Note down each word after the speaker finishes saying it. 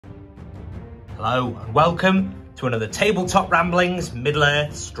Hello and welcome to another Tabletop Ramblings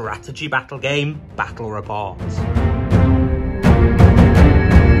Middle-earth strategy battle game battle report.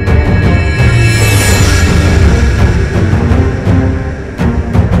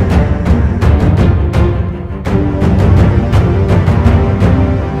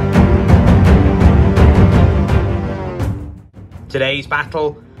 Today's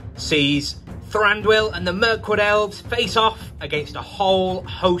battle sees Thranduil and the Mirkwood Elves face off against a whole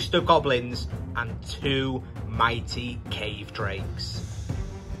host of goblins and two mighty cave drakes.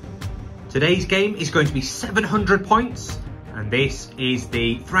 Today's game is going to be 700 points, and this is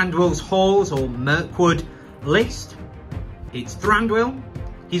the Thranduil's Halls or Mirkwood list. It's Thranduil.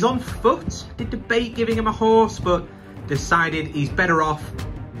 He's on foot. Did debate giving him a horse, but decided he's better off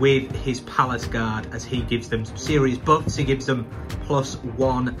with his Palace Guard, as he gives them some serious buffs. He gives them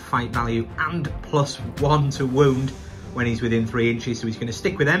 +1 fight value and +1 to wound when he's within 3 inches, so he's going to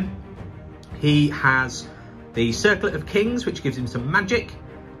stick with them. He has the Circlet of Kings, which gives him some magic,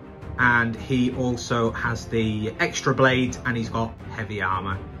 and he also has the extra blades, and he's got heavy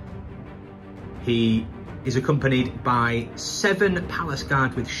armor. He is accompanied by 7 Palace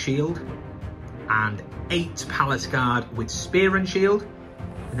Guard with shield and 8 Palace Guard with spear and shield.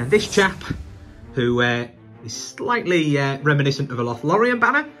 And then this chap, who is slightly reminiscent of a Lothlorien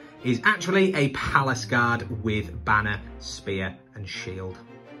banner, is actually a Palace Guard with banner, spear and shield.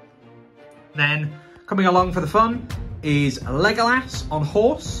 Then, coming along for the fun, is Legolas on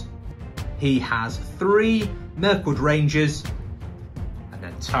horse. He has 3 Mirkwood Rangers, and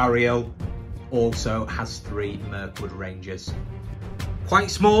then Thranduil also has 3 Mirkwood Rangers. Quite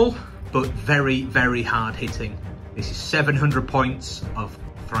small, but very, very hard hitting. This is 700 points of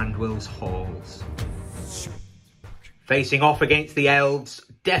Thranduil's Halls. Facing off against the Elves,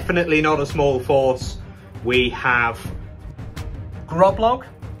 definitely not a small force, we have Groblog,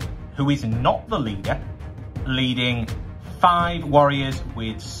 who is not the leader, leading 5 warriors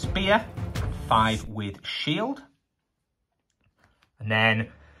with spear and 5 with shield. And then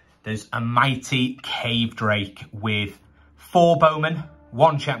there's a mighty cave drake with 4 bowmen,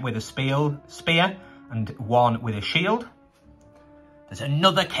 1 chap with a spear and 1 with a shield. There's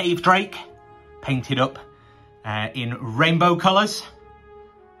another cave drake painted up in rainbow colours.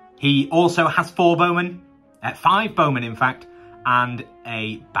 He also has 4 bowmen, 5 bowmen in fact, and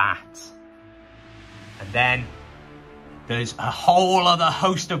a bat. And then there's a whole other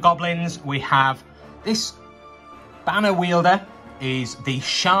host of goblins. We have this banner wielder is the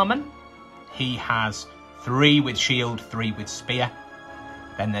shaman. He has 3 with shield, 3 with spear.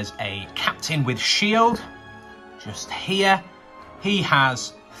 Then there's a captain with shield just here. He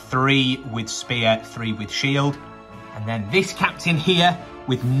has 3 with spear, 3 with shield. And then this captain here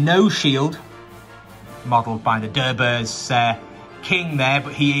with no shield, modelled by the Durbur's king there,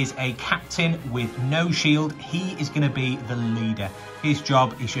 but he is a captain with no shield. He is going to be the leader. His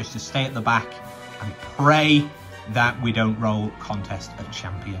job is just to stay at the back and pray that we don't roll Contest of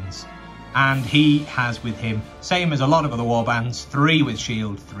Champions. And he has with him, same as a lot of other warbands, 3 with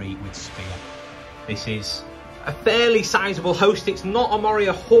shield, 3 with spear. This is a fairly sizable host. It's not a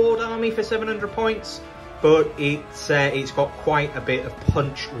Moria Horde army for 700 points, but it's got quite a bit of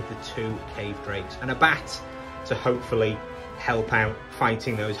punch with the 2 cave drakes and a bat to hopefully help out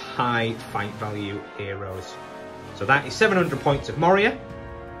fighting those high fight value heroes. So that is 700 points of Moria,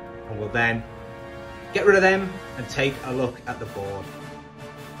 and we'll then get rid of them and take a look at the board.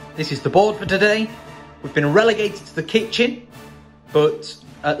 This is the board for today. We've been relegated to the kitchen, but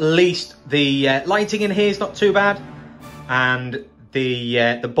at least the lighting in here is not too bad, and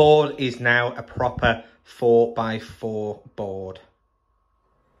the board is now a proper 4x4 board.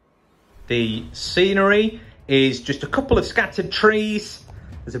 The scenery is just a couple of scattered trees.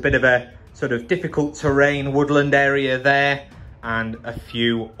 There's a bit of a sort of difficult terrain woodland area there, and a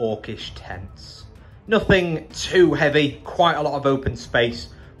few orcish tents. Nothing too heavy, quite a lot of open space,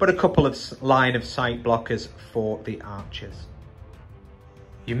 but a couple of line of sight blockers for the archers.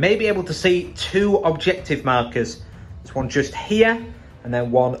 You may be able to see 2 objective markers. There's one just here and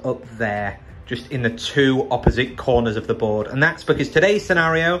then one up there, just in the 2 opposite corners of the board. And that's because today's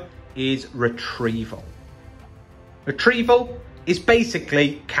scenario is Retrieval. Retrieval is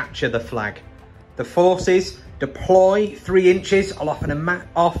basically capture the flag. The forces deploy 3 inches off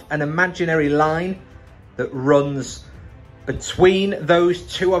an imaginary line that runs between those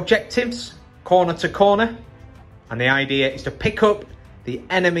 2 objectives, corner to corner. And the idea is to pick up the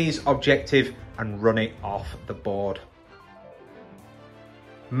enemy's objective and run it off the board.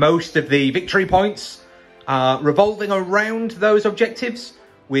 Most of the victory points are revolving around those objectives,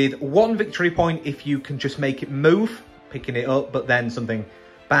 with 1 victory point if you can just make it move, picking it up, but then something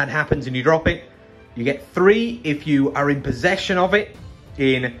bad happens and you drop it. You get 3 if you are in possession of it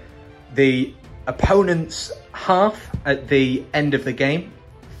in the opponent's half at the end of the game.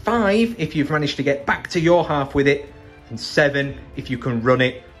 5 if you've managed to get back to your half with it. And 7 if you can run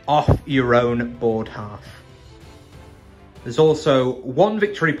it off your own board half. There's also 1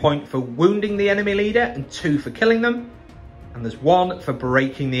 victory point for wounding the enemy leader and 2 for killing them. And there's 1 for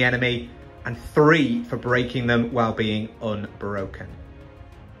breaking the enemy and 3 for breaking them while being unbroken.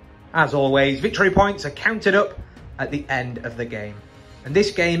 As always, victory points are counted up at the end of the game. And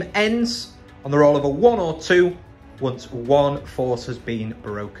this game ends on the roll of a 1 or 2 once 1 force has been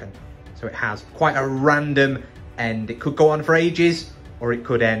broken. So it has quite a random end. It could go on for ages, or it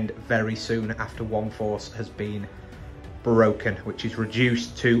could end very soon after 1 force has been broken, which is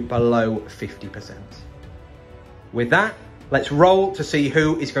reduced to below 50%. With that, let's roll to see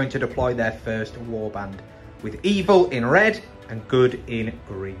who is going to deploy their first warband, with evil in red and good in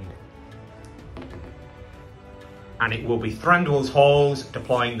green. And it will be Thranduil's Halls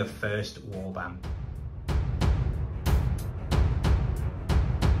deploying the first warband.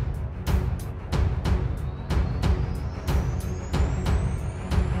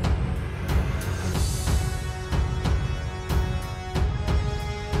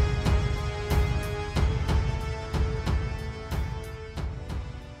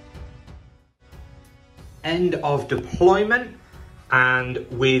 End of deployment, and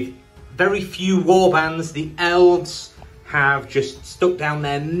with very few warbands, the elves have just stuck down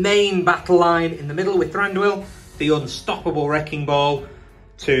their main battle line in the middle with Thranduil, the unstoppable wrecking ball,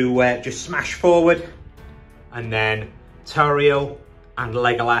 to just smash forward, and then Thranduil and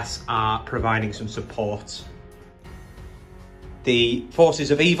Legolas are providing some support. The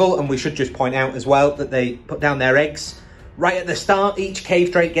forces of evil, and we should just point out as well that they put down their eggs right at the start. Each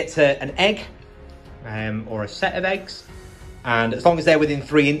cave drake gets an egg. Or a set of eggs, and as long as they're within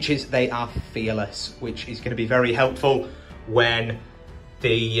 3 inches they are fearless, which is going to be very helpful when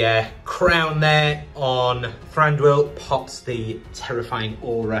the crown there on Thranduil pops the terrifying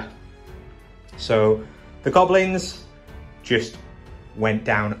aura. So the goblins just went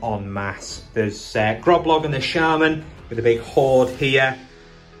down en masse. There's Groblog and the shaman with a big horde here,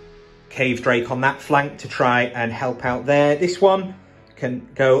 cave drake on that flank to try and help out there. This one can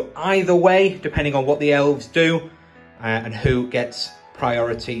go either way depending on what the elves do and who gets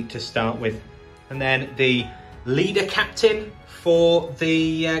priority to start with. And then the leader captain for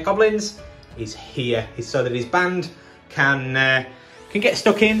the goblins is here, so that his band can get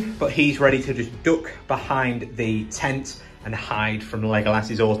stuck in, but he's ready to just duck behind the tent and hide from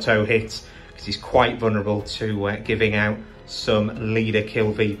Legolas's auto hit, because he's quite vulnerable to giving out some leader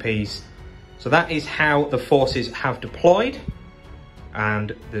kill VPs. So that is how the forces have deployed.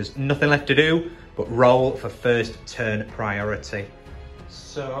 And there's nothing left to do but roll for first turn priority.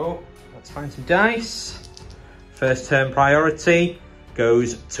 So let's find some dice. First turn priority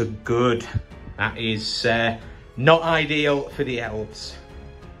goes to good. That is not ideal for the elves.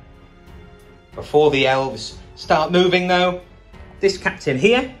 Before the elves start moving though, this captain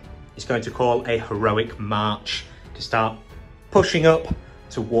here is going to call a heroic march to start pushing up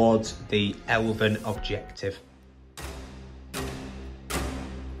towards the elven objective.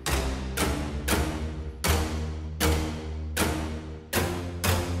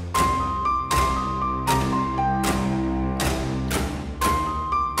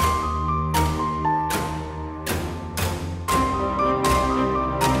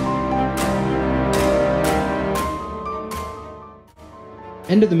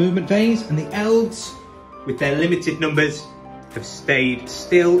 End of the movement phase, and the elves, with their limited numbers, have stayed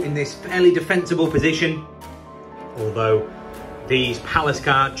still in this fairly defensible position, although these palace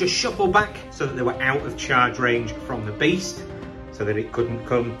guard just shuffled back so that they were out of charge range from the beast, so that it couldn't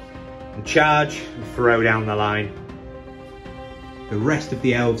come and charge and throw down the line. The rest of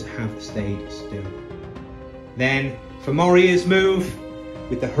the elves have stayed still. Then for Moria's move,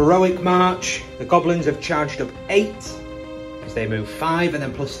 with the heroic march, the goblins have charged up 8, because they move 5 and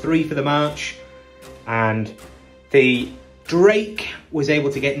then +3 for the march, and the Drake was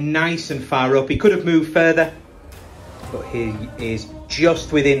able to get nice and far up. He could have moved further, but he is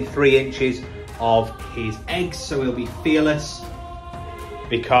just within 3 inches of his eggs, so he'll be fearless.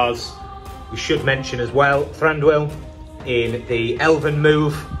 Because we should mention as well, Thranduil in the elven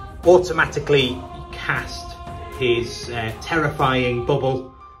move automatically cast his terrifying bubble,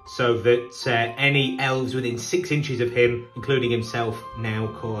 so that any elves within 6 inches of him, including himself, now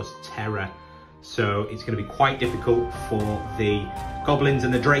cause terror. So it's going to be quite difficult for the goblins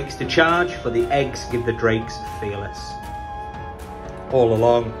and the drakes to charge, but the eggs give the drakes fearless. All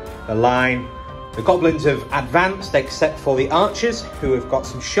along the line, the goblins have advanced except for the archers, who have got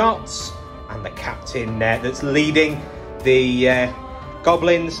some shots, and the captain that's leading the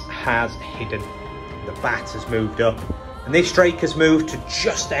goblins has hidden. The bat has moved up, and this drake has moved to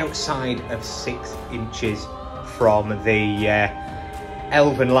just outside of 6 inches from the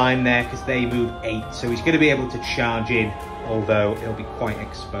elven line there, because they move 8, so he's going to be able to charge in, although it'll be quite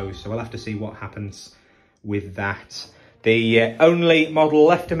exposed, so we'll have to see what happens with that. The only model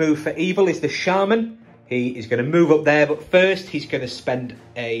left to move for evil is the shaman. He is going to move up there, but first he's going to spend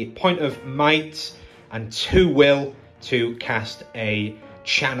a point of might and 2 will to cast a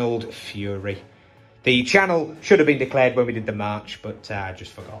channeled fury. The channel should have been declared when we did the march, but I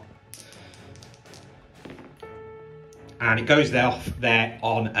just forgot. And it goes there off there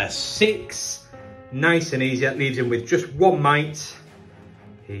on a 6. Nice and easy. That leaves him with just 1 might.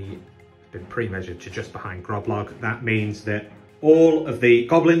 He's been pre-measured to just behind Groblog. That means that all of the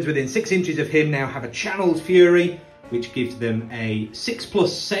goblins within 6 inches of him now have a channeled fury, which gives them a 6+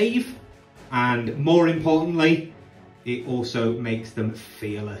 save. And more importantly, it also makes them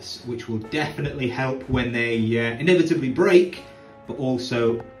fearless, which will definitely help when they inevitably break, but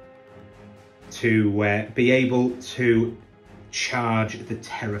also to be able to charge the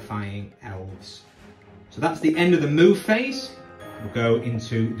terrifying elves. So that's the end of the move phase. We'll go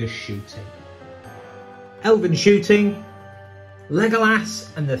into the shooting. Elven shooting. Legolas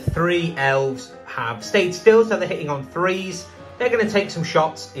and the 3 elves have stayed still, so they're hitting on 3s. They're going to take some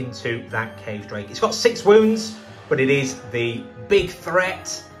shots into that cave drake. It's got 6 wounds, but it is the big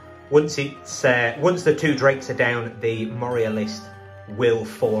threat. Once the 2 drakes are down, the Moria list will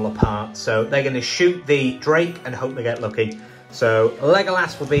fall apart. So they're going to shoot the drake and hope they get lucky. So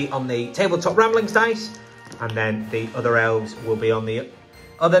Legolas will be on the tabletop ramblings dice, and then the other elves will be on the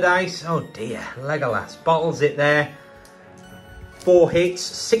other dice. Oh dear, Legolas bottles it there. 4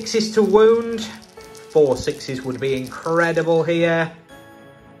 hits, 6s to wound. 4 6s would be incredible here.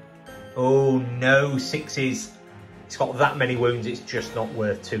 Oh no, 6s. It's got that many wounds, it's just not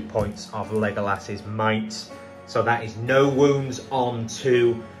worth 2 points of Legolas's might. So that is no wounds on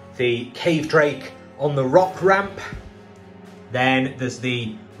to the cave drake on the rock ramp. Then there's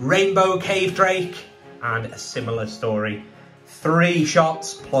the rainbow cave drake, and a similar story. 3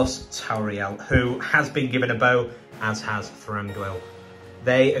 shots plus Tauriel, who has been given a bow, as has Thranduil.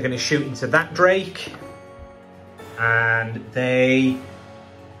 They are going to shoot into that drake, and they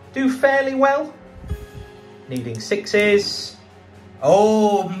do fairly well, needing 6s.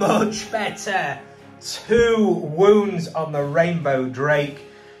 Oh, much better. 2 wounds on the rainbow drake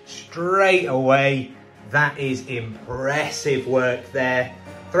straight away. That is impressive work there.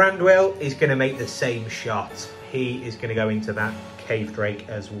 Thranduil is going to make the same shot. He is going to go into that cave drake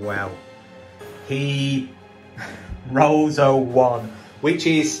as well. He rolls a 1, which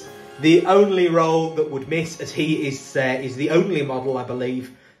is the only roll that would miss, as he is the only model, I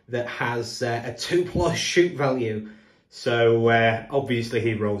believe, that has a 2+ shoot value. So obviously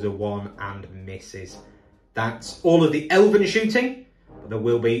he rolls a 1 and misses. That's all of the elven shooting, but there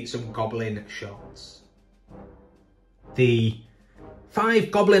will be some goblin shots. The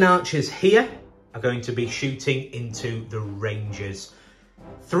 5 goblin archers here are going to be shooting into the rangers.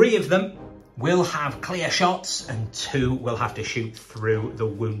 3 of them will have clear shots, and 2 will have to shoot through the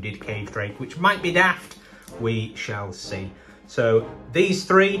wounded cave drake, which might be daft. We shall see. So these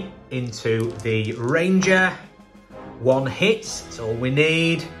 3 into the ranger. 1 hit, that's all we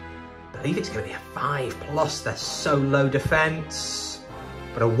need. I believe it's going to be a 5+, they're so low defense.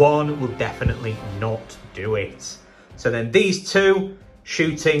 But a 1 will definitely not do it. So then these 2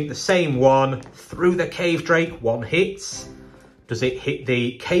 shooting the same one through the cave drake. 1 hits. Does it hit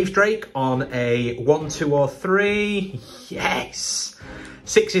the cave drake on a 1, 2 or 3? Yes.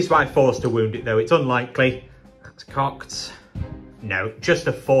 6s by force to wound it though, it's unlikely. That's cocked. No, just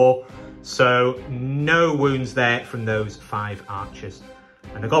a 4. So no wounds there from those 5 archers.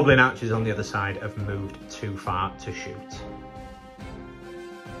 And the goblin archers on the other side have moved too far to shoot.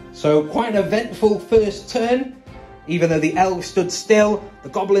 So quite an eventful first turn. Even though the elves stood still, the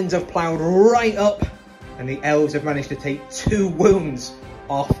goblins have ploughed right up, and the elves have managed to take 2 wounds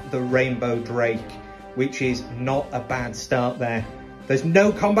off the rainbow drake, which is not a bad start there. There's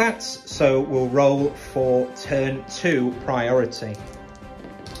no combats, so we'll roll for turn 2 priority.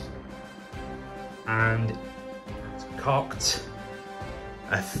 And it's cocked.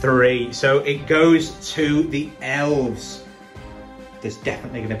 A 3. So it goes to the elves. There's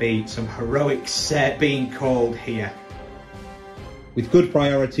definitely going to be some heroics being called here. With good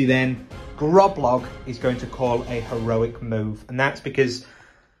priority then, Groblog is going to call a heroic move. And that's because a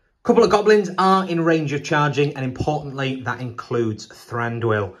couple of goblins are in range of charging, and importantly, that includes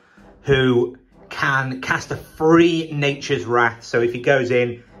Thranduil, who can cast a free Nature's Wrath. So if he goes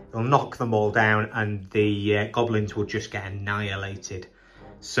in, they'll knock them all down and the goblins will just get annihilated.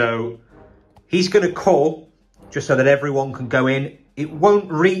 So he's going to call just so that everyone can go in. It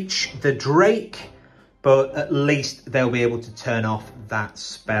won't reach the Drake, but at least they'll be able to turn off that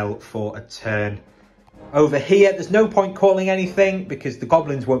spell for a turn. Over here, there's no point calling anything because the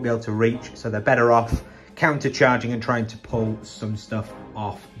goblins won't be able to reach, so they're better off counter-charging and trying to pull some stuff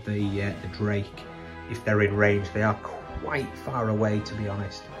off the Drake. If they're in range, they are quite far away, to be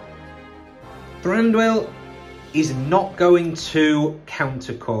honest. Thranduil is not going to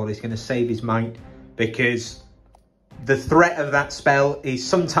counter-call. He's going to save his might because the threat of that spell is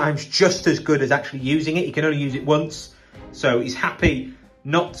sometimes just as good as actually using it. He can only use it once, so he's happy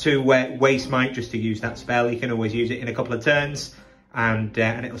not to waste might just to use that spell. He can always use it in a couple of turns and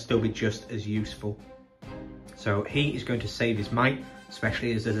it'll still be just as useful. So he is going to save his might,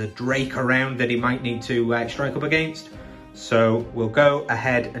 especially as there's a Drake around that he might need to strike up against. So we'll go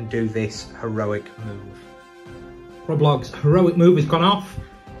ahead and do this heroic move. Groblog's heroic move has gone off.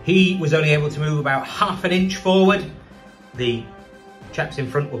 He was only able to move about ½ an inch forward. The chaps in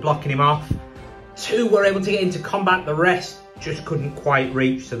front were blocking him off. 2 were able to get into combat, the rest just couldn't quite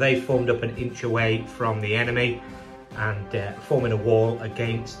reach, so they formed up an inch away from the enemy and forming a wall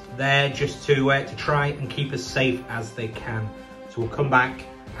against there just to try and keep as safe as they can. So we'll come back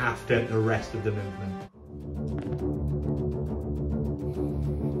after the rest of the movement.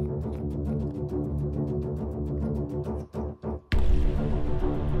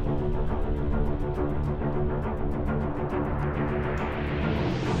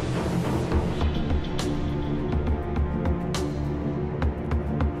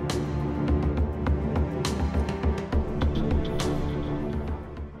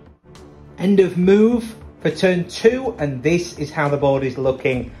 End of move for turn 2, and this is how the board is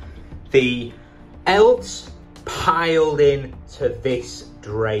looking. The elves piled in to this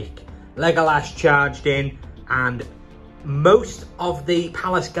Drake. Legolas charged in, and most of the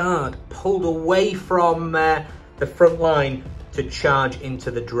palace guard pulled away from the front line to charge into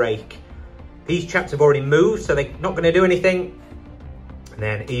the Drake. These chaps have already moved, so they're not going to do anything. And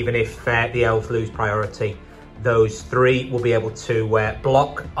then even if the elves lose priority, those 3 will be able to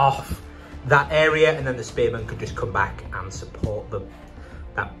block off that area, and then the spearmen could just come back and support them.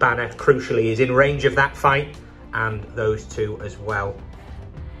 That banner, crucially, is in range of that fight, and those 2 as well.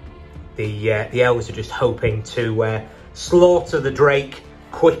 The elves are just hoping to slaughter the Drake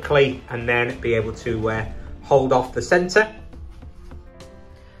quickly and then be able to hold off the centre.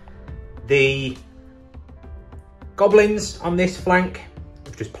 The goblins on this flank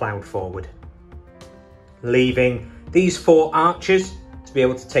have just ploughed forward, leaving these 4 archers to be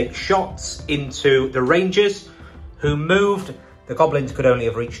able to take shots into the rangers who moved. The goblins could only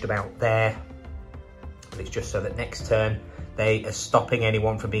have reached about there, but it's just so that next turn they are stopping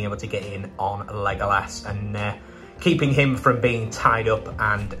anyone from being able to get in on Legolas and keeping him from being tied up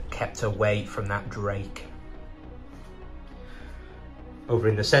and kept away from that Drake. Over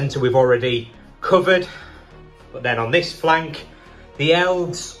in the centre we've already covered, but then on this flank the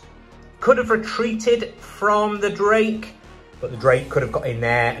elves could have retreated from the Drake, but the Drake could have got in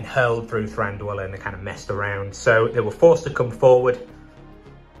there and hurled through Thranduil and they kind of messed around. So they were forced to come forward.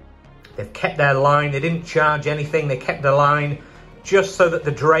 They've kept their line. They didn't charge anything. They kept the line just so that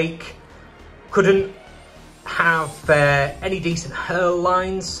the Drake couldn't have any decent hurl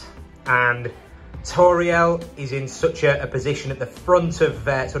lines. And Thranduil is in such a position at the front of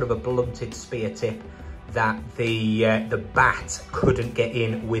sort of a blunted spear tip that the bat couldn't get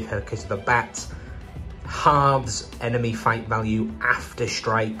in with her, because the bat halves enemy fight value after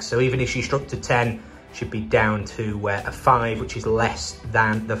strike. So even if she struck to 10, she'd be down to a 5, which is less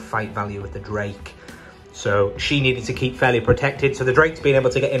than the fight value of the Drake. So she needed to keep fairly protected. So the Drake's been able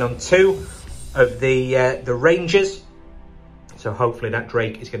to get in on 2 of the Rangers. So hopefully that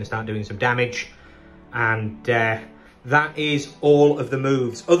Drake is going to start doing some damage. And that is all of the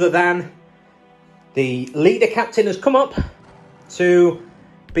moves, other than the leader captain has come up to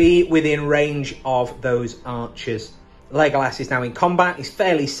be within range of those archers. Legolas is now in combat. He's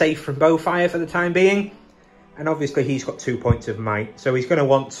fairly safe from bowfire for the time being. And obviously he's got 2 points of might. So he's going to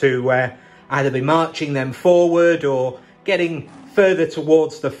want to either be marching them forward or getting further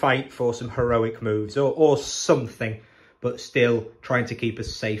towards the fight for some heroic moves or something. But still trying to keep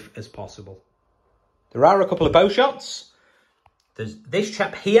as safe as possible. There are a couple of bow shots. There's this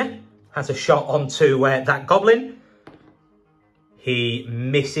chap here has a shot onto that goblin. He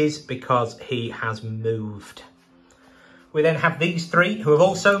misses because he has moved. We then have these 3 who have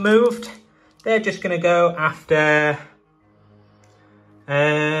also moved. They're just going to go after...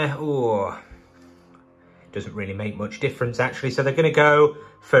 Doesn't really make much difference actually. So they're going to go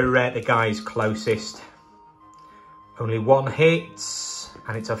for the guys closest. Only one hit,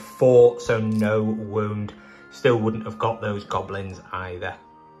 and it's a 4, so no wound. Still wouldn't have got those goblins either.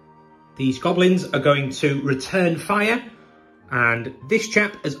 These goblins are going to return fire, and this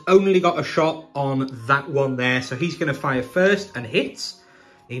chap has only got a shot on that one there, so he's going to fire first and hits.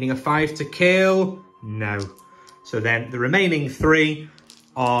 Needing a 5 to kill, no. So then the remaining 3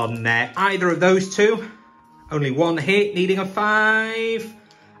 on either of those two. Only one hit, needing a 5,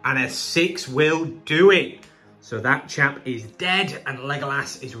 and a 6 will do it. So that chap is dead, and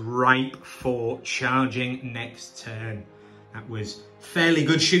Legolas is ripe for charging next turn. That was fairly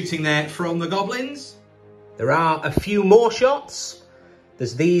good shooting there from the goblins. There are a few more shots.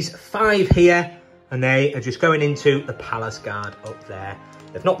 There's these 5 here, and they are just going into the palace guard up there.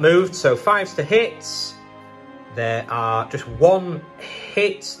 They've not moved, so 5s to hits. There are just 1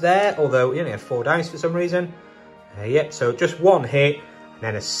 hit there, although he only had 4 dice for some reason. Yep, so just 1 hit, and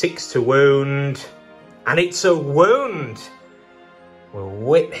then a 6 to wound. And it's a wound. We'll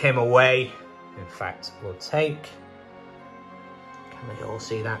whip him away. In fact, we'll take... Can we all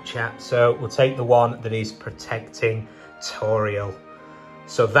see that, chat? So we'll take the one that is protecting Thranduil.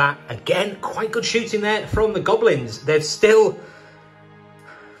 So that, again, quite good shooting there from the goblins.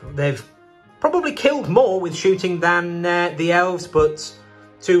 They've probably killed more with shooting than the elves, but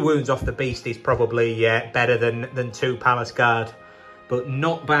 2 wounds off the beast is probably better than 2 palace guard. But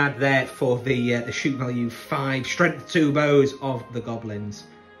not bad there for the shoot value 5, strength 2 bows of the goblins.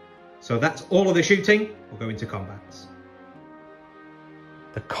 So that's all of the shooting. We'll go into combats.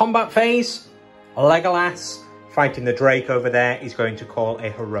 The combat phase, Legolas fighting the Drake over there is going to call a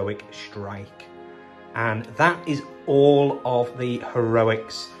heroic strike. And that is all of the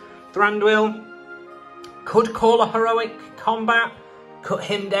heroics. Thranduil could call a heroic combat, cut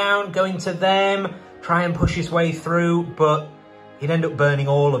him down, go into them, try and push his way through, but he'd end up burning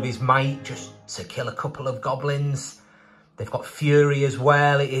all of his might just to kill a couple of goblins. They've got fury as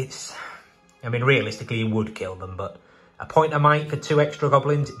well. I mean, realistically, he would kill them, but a point of might for 2 extra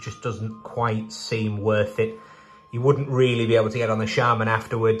goblins, it just doesn't quite seem worth it. You wouldn't really be able to get on the shaman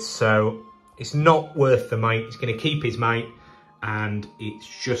afterwards, so it's not worth the might. He's going to keep his might, and it's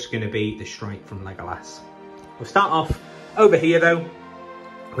just going to be the strike from Legolas. We'll start off over here, though,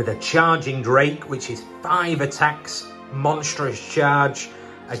 with a charging Drake, which is 5 attacks, monstrous charge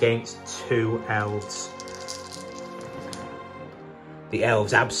against 2 elves. The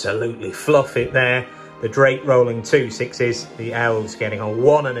elves absolutely fluff it there. The Drake rolling 2 6s, the elves getting a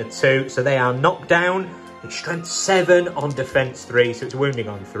 1 and a 2, so they are knocked down. It's strength 7 on defense 3, so it's wounding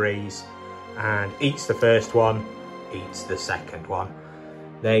on 3s, and eats the first one, eats the second one.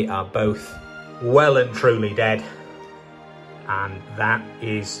 They are both well and truly dead, and that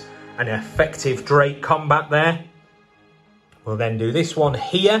is an effective Drake combat there. We'll then do this one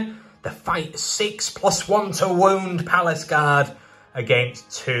here, the fight 6 + 1 to wound palace guard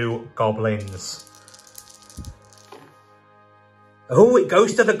against 2 goblins. Oh, it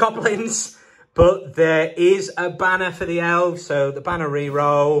goes to the goblins, but there is a banner for the elves, so the banner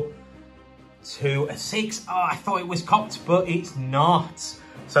reroll to a 6. Oh, I thought it was cocked, but it's not.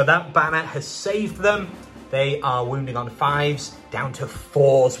 So that banner has saved them. They are wounding on 5s, down to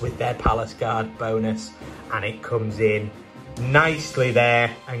 4s with their palace guard bonus, and it comes in nicely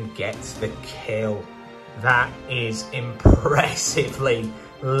there and gets the kill. That is impressively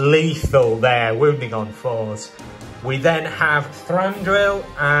lethal there, wounding on 4s. We then have Thranduil,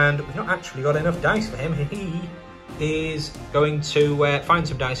 and we've not actually got enough dice for him. He is going to find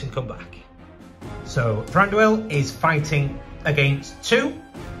some dice and come back. So Thranduil is fighting against 2.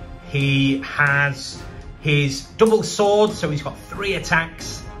 He has his double sword, so he's got 3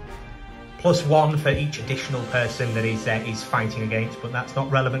 attacks, +1 for each additional person that he's fighting against, but that's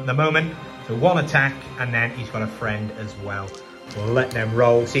not relevant at the moment. So 1 attack, and then he's got a friend as well. We'll let them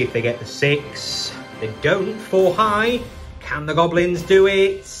roll, see if they get the 6. They don't, 4 high. Can the goblins do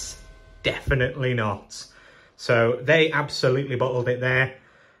it? Definitely not. So they absolutely bottled it there.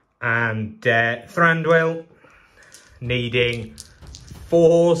 And Thranduil needing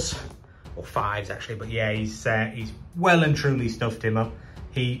 4s, or 5s actually, but yeah, he's well and truly stuffed him up.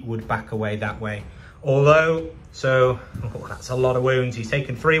 He would back away that way. Although, that's a lot of wounds. He's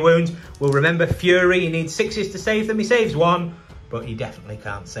taken 3 wounds. We'll remember Fury, he needs 6s to save them. He saves 1, but he definitely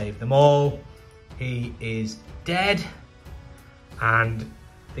can't save them all. He is dead, and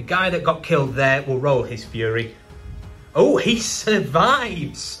the guy that got killed there will roll his Fury. Oh, he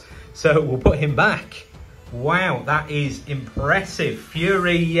survives, so we'll put him back. Wow, that is impressive.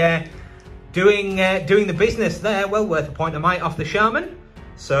 Fury doing the business there. Well worth a point of might off the shaman.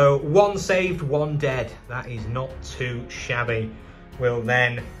 So 1 saved, 1 dead. That is not too shabby. We'll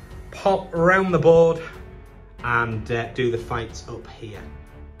then pop around the board and do the fights up here.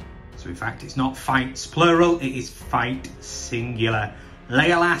 So in fact, it's not fights plural, it is fight singular.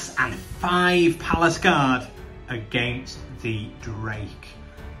 Legolas and 5 Palace Guard against the Drake.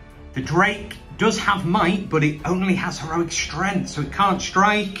 The Drake does have might, but it only has heroic strength, so it can't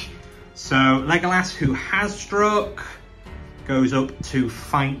strike. So Legolas, who has struck, goes up to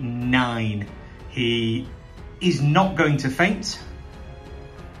fight 9. He is not going to faint.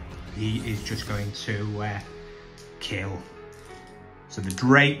 He is just going to kill. So the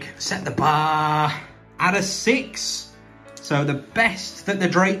Drake set the bar at a 6. So the best that the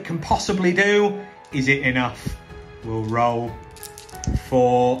Drake can possibly do, is it enough? We'll roll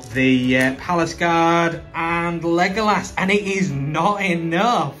for the Palace Guard and Legolas, and it is not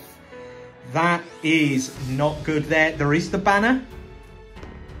enough. That is not good there. There is the banner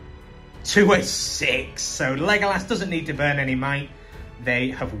to a 6. So Legolas doesn't need to burn any might. They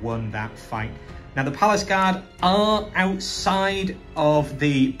have won that fight. Now the Palace Guard are outside of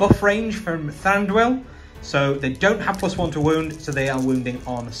the buff range from Thranduil. So they don't have +1 to wound, so they are wounding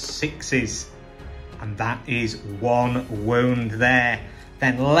on 6s. And that is 1 wound there.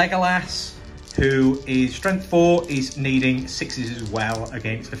 Then Legolas, who is strength 4, is needing 6s as well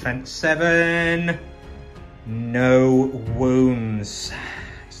against defense 7. No wounds.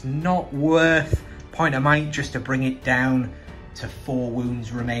 It's not worth point of might just to bring it down to 4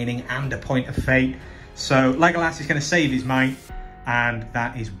 wounds remaining and a point of fate. So Legolas is going to save his might, and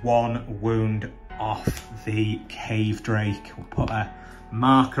that is 1 wound off the Cave Drake. We'll put a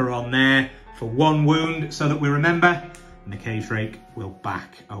marker on there for 1 wound so that we remember. And the Cave Drake will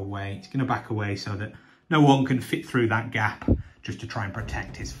back away. It's going to back away so that no one can fit through that gap just to try and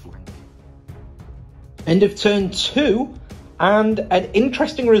protect his flank. End of turn 2, and an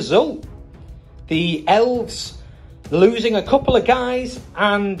interesting result. The elves losing a couple of guys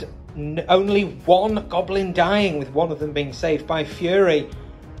and only 1 goblin dying, with 1 of them being saved by Fury.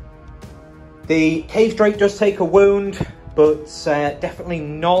 The Cave Drake does take a wound, but definitely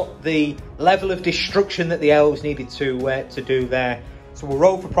not the level of destruction that the elves needed to do there. So we'll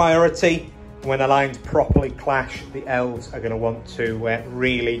roll for priority. When the lines properly clash, the elves are going to want to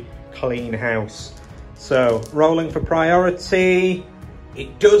really clean house. So rolling for priority,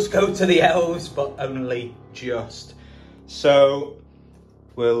 it does go to the elves, but only just. So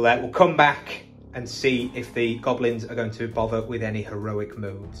we'll come back and see if the goblins are going to bother with any heroic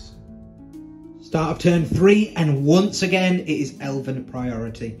moves. Start of turn 3, and once again it is elven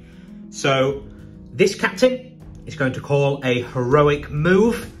priority. So this captain is going to call a heroic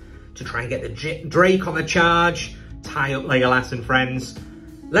move to try and get the Drake on the charge, tie up Legolas and friends.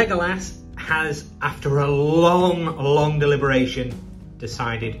 Legolas has, after a long deliberation,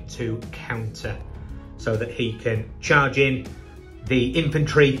 decided to counter so that he can charge in the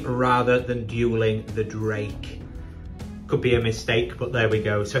infantry rather than dueling the Drake. Could be a mistake, but there we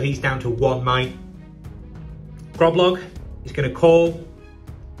go. So he's down to 1 might. Groblog is going to call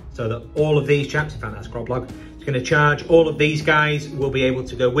so that all of these chaps, in fact that's Groblog, he's going to charge. All of these guys will be able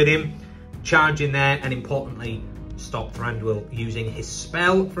to go with him, charge in there, and importantly stop Thranduil using his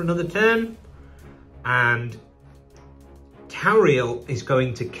spell for another turn. And Thranduil is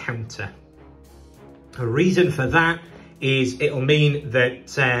going to counter. A reason for that is it'll mean that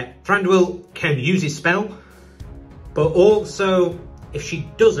Thranduil can use his spell, but also if she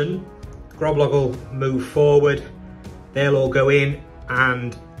doesn't, Groblog will move forward, they'll all go in,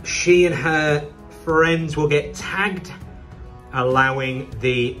 and she and her friends will get tagged, allowing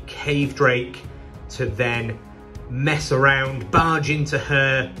the Cave Drake to then mess around, barge into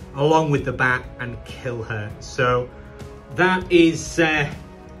her along with the bat and kill her. So that is the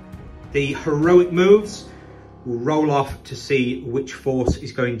heroic moves. We'll roll off to see which force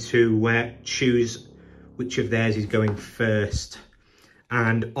is going to choose which of theirs is going first.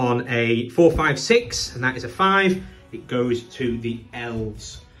 And on a 4, 5, 6, and that is a 5, it goes to the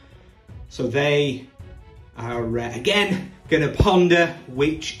elves. So they are again going to ponder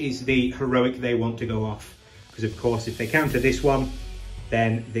which is the heroic they want to go off. Because of course, if they counter this one,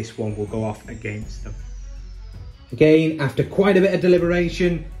 then this one will go off against them. Again, after quite a bit of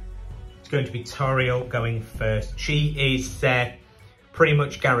deliberation, it's going to be Thranduil going first. She is pretty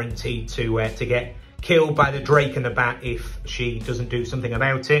much guaranteed to get killed by the Drake and the bat if she doesn't do something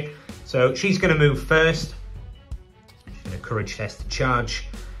about it. So she's going to move first. She's going to courage test to charge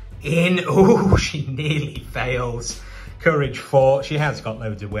in. Oh, she nearly fails. Courage 4. She has got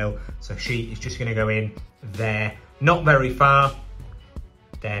loads of will, so she is just going to go in there, not very far.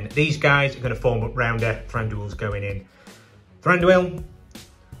 Then these guys are going to form up round her. Thranduil's going in. Thranduil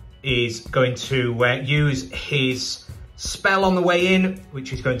is going to use his spell on the way in,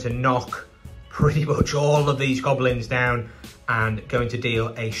 which is going to knock pretty much all of these goblins down and going to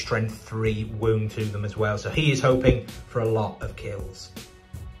deal a strength 3 wound to them as well. So he is hoping for a lot of kills.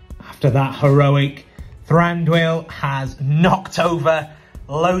 After that heroic, Thranduil has knocked over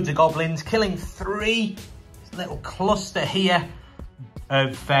loads of goblins, killing 3. This little cluster here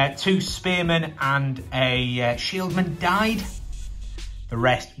of 2 spearmen and a shieldman died. The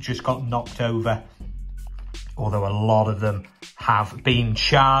rest just got knocked over, although a lot of them have been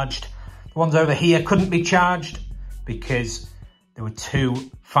charged. The ones over here couldn't be charged because they were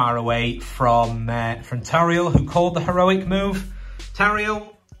too far away from Thranduil, who called the heroic move. Thranduil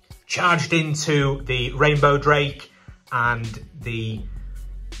charged into the Rainbow Drake, and the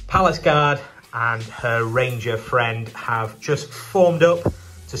Palace Guard and her Ranger friend have just formed up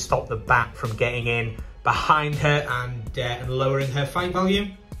to stop the bat from getting in behind her and lowering her fight value.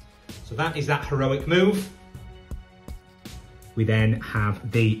 So that is that heroic move. We then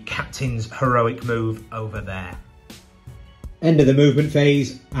have the captain's heroic move over there. End of the movement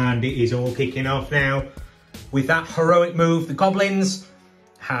phase, and it is all kicking off now. With that heroic move, the goblins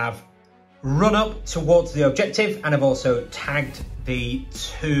have run up towards the objective and have also tagged the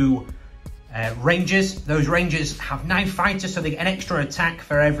 2 rangers. Those rangers have 9 fighters, so they get an extra attack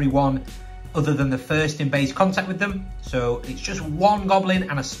for everyone other than the first in base contact with them. So it's just 1 goblin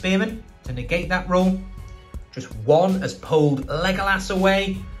and a spearman to negate that roll. Just 1 has pulled Legolas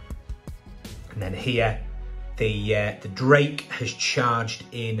away. And then here, the Drake has charged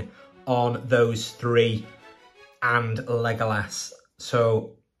in on those 3 and Legolas.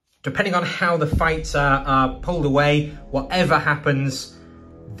 So depending on how the fights are pulled away, whatever happens,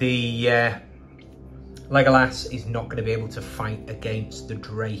 the Legolas is not going to be able to fight against the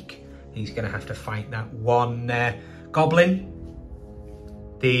Drake. He's going to have to fight that 1 goblin.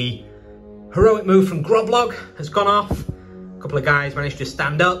 The heroic move from Groblog has gone off. A couple of guys managed to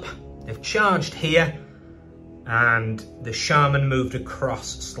stand up. They've charged here, and the shaman moved across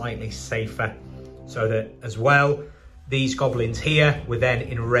slightly safer, so that as well, these goblins here were then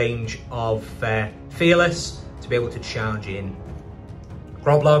in range of Fearless to be able to charge in.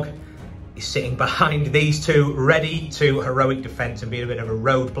 Groblog is sitting behind these 2, ready to heroic defense and be a bit of a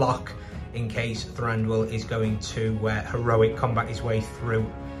roadblock in case Thranduil is going to heroic combat his way through,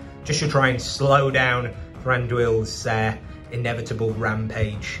 just to try and slow down Thranduil's inevitable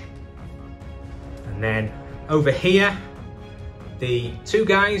rampage. And then over here, the 2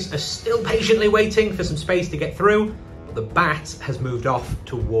 guys are still patiently waiting for some space to get through, but the bat has moved off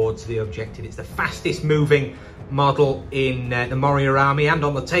towards the objective. It's the fastest moving model in the Moria army and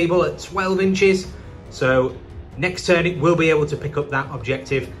on the table at 12 inches. So next turn it will be able to pick up that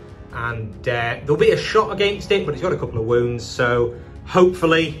objective, and there'll be a shot against it, but it's got a couple of wounds. So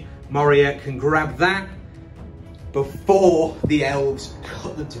hopefully Moria can grab that before the elves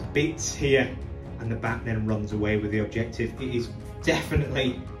cut them to bits here, and the bat then runs away with the objective. It is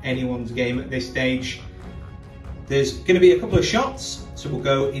definitely anyone's game at this stage. There's going to be a couple of shots, so we'll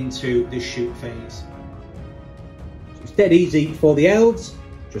go into the shoot phase. So it's dead easy for the elves,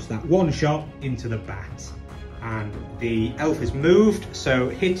 just that 1 shot into the bat. And the elf is moved, so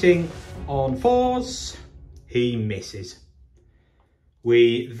hitting on 4s, he misses.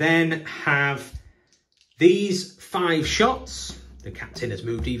 We then have these 5 shots. The captain has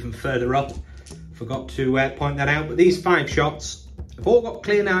moved even further up. Forgot to point that out, but these 5 shots have all got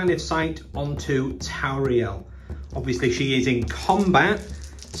clear line of sight onto Thranduil. Obviously she is in combat,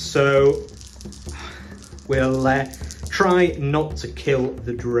 so we'll try not to kill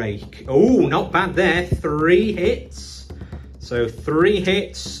the Drake. Oh, not bad there, 3 hits. So 3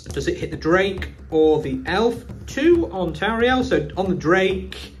 hits. Does it hit the Drake or the elf? 2 on Thranduil, so on the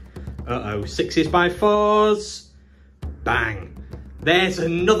Drake. Uh-oh, 6s by 4s. Bang. There's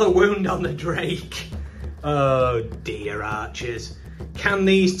another wound on the Drake. Oh dear, archers. Can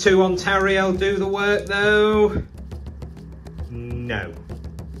these 2 on Thranduil do the work though? No.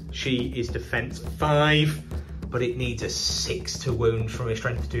 She is defense 5, but it needs a 6 to wound from a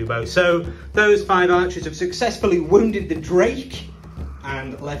strength 2 bow. So those 5 archers have successfully wounded the Drake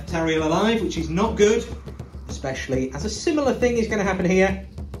and left Thranduil alive, which is not good, especially as a similar thing is going to happen here.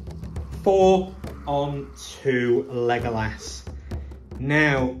 4 on to Legolas.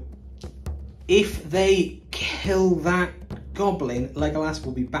 Now, if they kill that goblin, Legolas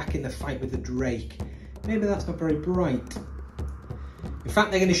will be back in the fight with the Drake. Maybe that's not very bright. In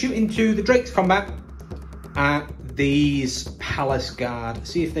fact, they're going to shoot into the Drake's combat at these Palace Guard.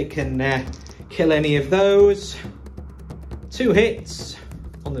 See if they can kill any of those. 2 hits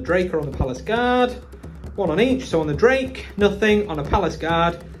on the Drake or on the Palace Guard. 1 on each, so on the Drake, nothing. On a Palace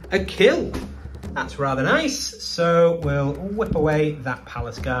Guard, a kill. That's rather nice. So we'll whip away that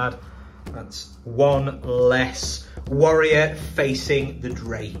palace guard. That's one less warrior facing the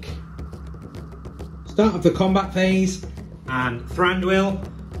Drake. Start of the combat phase, and Thranduil,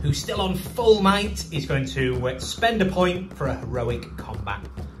 who's still on full might, is going to spend a point for a heroic combat.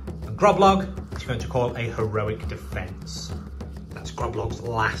 And Groblog is going to call a heroic defense. That's Groblog's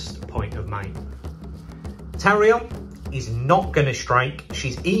last point of might. Thranduil is not going to strike.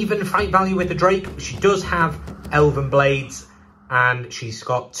 She's even fight value with the Drake, but she does have Elven Blades, and she's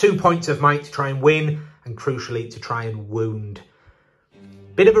got 2 points of might to try and win, and crucially to try and wound.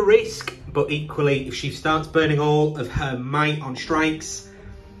 Bit of a risk, but equally, if she starts burning all of her might on strikes,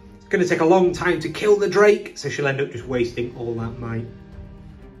 it's going to take a long time to kill the Drake, so she'll end up just wasting all that might.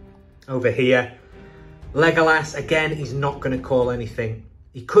 Over here, Legolas, again, is not going to call anything.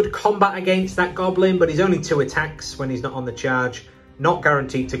 He could combat against that goblin, but he's only 2 attacks when he's not on the charge. Not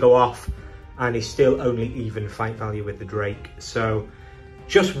guaranteed to go off, and he's still only even fight value with the Drake. So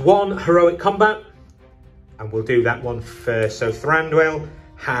just one heroic combat, and we'll do that one first. So Thranduil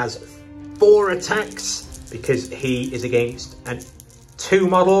has 4 attacks because he is against 2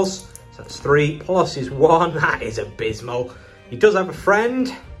 models. So that's 3 plus his 1. That is abysmal. He does have a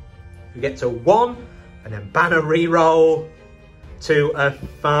friend who gets a 1, and then banner reroll to a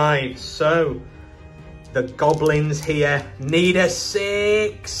 5. So the goblins here need a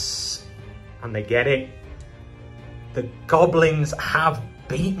 6, and they get it. The goblins have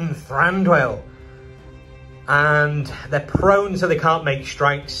beaten Thranduil, and they're prone so they can't make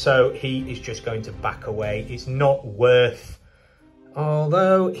strikes, so he is just going to back away. It's not worth,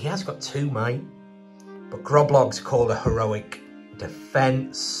 although he has got 2 might, but Groblog's called a heroic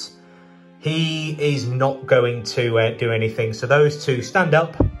defense. He is not going to do anything. So those 2 stand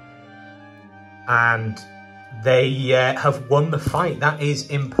up, and they have won the fight. That is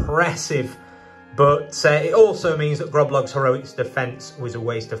impressive. But it also means that Groblog's heroic defense was a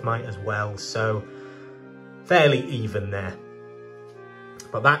waste of might as well. So fairly even there.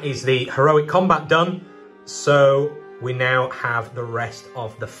 But that is the heroic combat done. So we now have the rest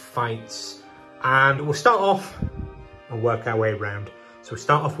of the fights. And we'll start off and work our way around. So we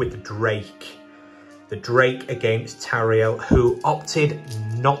start off with the Drake. The Drake against Thranduil, who opted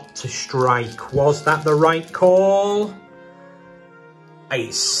not to strike. Was that the right call?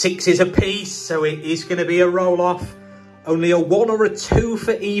 It's 6s apiece, so it is going to be a roll-off. Only a 1 or a 2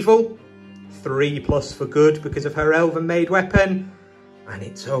 for evil. 3 plus for good because of her Elven Made weapon. And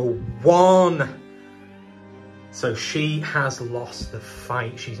it's a 1. So she has lost the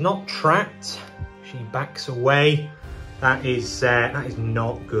fight. She's not trapped. She backs away. That is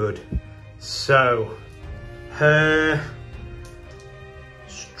not good. So her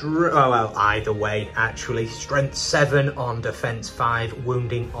either way, actually. Strength 7 on defense 5,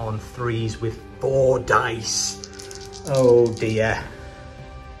 wounding on 3s with 4 dice. Oh dear.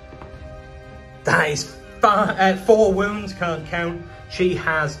 That is 4 wounds, can't count. She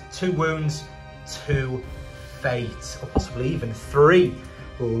has 2 wounds, 2 fate, or possibly even 3.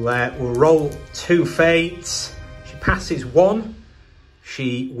 We'll roll 2 fates. Passes 1,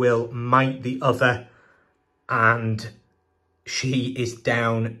 she will might the other, and she is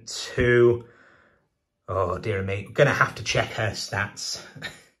down to, oh dear me, we're gonna have to check her stats.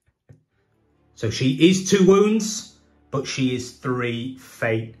 So she is 2 wounds, but she is 3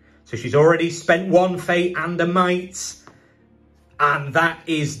 fate. So she's already spent 1 fate and a might, and that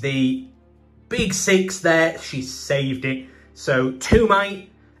is the big 6 there. She saved it. So 2 might,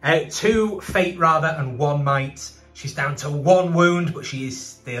 2 fate rather, and 1 might. She's down to 1 wound, but she is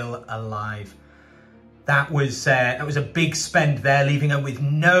still alive. That was a big spend there, leaving her with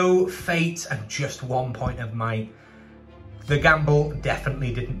no fate and just 1 point of might. The gamble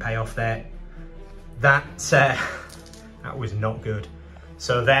definitely didn't pay off there. That was not good.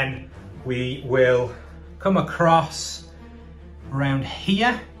 So then we will come across around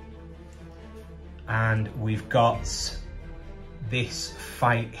here, and we've got this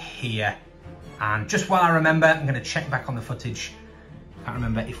fight here. And just while I remember, I'm going to check back on the footage. I can't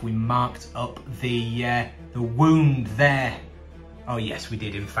remember if we marked up the wound there. Oh yes, we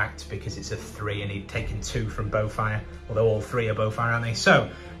did in fact, because it's a 3 and he'd taken 2 from bowfire, although all 3 are bowfire, aren't they? So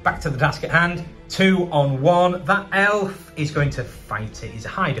back to the task at hand. 2 on 1. That elf is going to fight it. He's a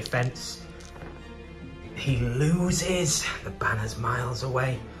high defense. He loses. The banner's miles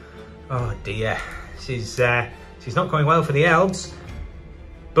away. Oh dear, this is not going well for the elves,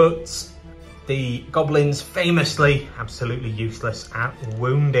 but the goblins famously absolutely useless at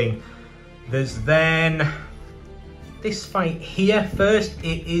wounding. There's then this fight here first.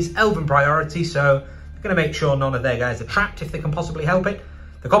 It is Elven priority, so they're going to make sure none of their guys are trapped if they can possibly help it.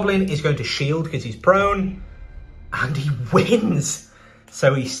 The goblin is going to shield because he's prone, and he wins.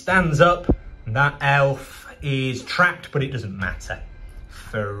 So he stands up, and that elf is trapped, but it doesn't matter.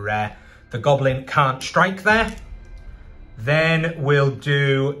 For the goblin can't strike there. Then we'll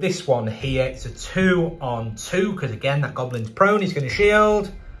do this one here. It's a 2-on-2, because again, that goblin's prone. He's going to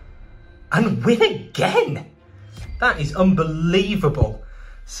shield and win again. That is unbelievable.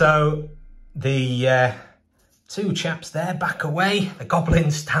 So the two chaps there back away. The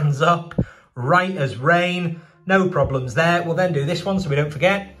goblin stands up, right as rain. No problems there. We'll then do this one so we don't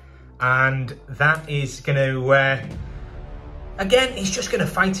forget. And that is going to... again, he's just going to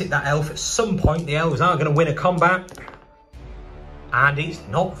fight it, that elf. At some point, the elves are going to win a combat. And it's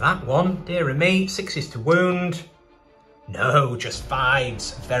not that one. Dear me, 6s to wound. No, just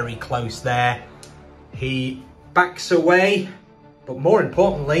 5s. Very close there. He backs away. But more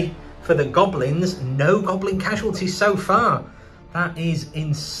importantly, for the goblins, no goblin casualties so far. That is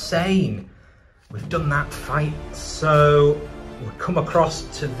insane. We've done that fight. So we'll come across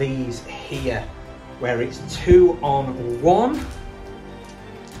to these here, where it's 2-on-1.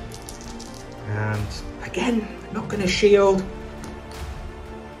 And again, not going to shield.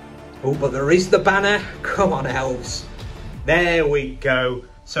 Oh, but there is the banner. Come on, elves. There we go.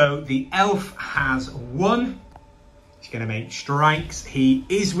 So the elf has won. He's going to make strikes. He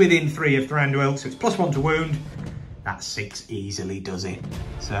is within 3 of Thranduil, so it's +1 to wound. That 6 easily does it.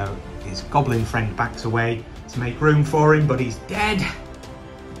 So his goblin friend backs away to make room for him, but he's dead.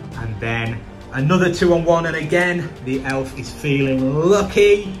 And then another 2-on-1, and again, the elf is feeling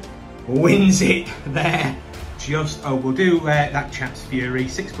lucky. Wins it there. Just, oh, we'll do that chap's fury,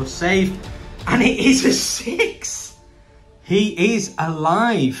 6+ save, and it is a 6. He is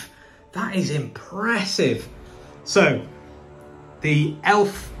alive. That is impressive. So the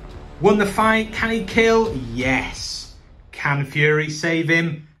elf won the fight. Can he kill? Yes. Can fury save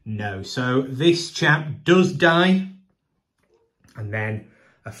him? No. So this chap does die, and then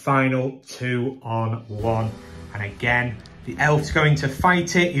a final 2-on-1, and again the elf's going to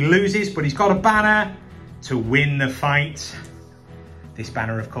fight it. He loses, but he's got a banner to win the fight. This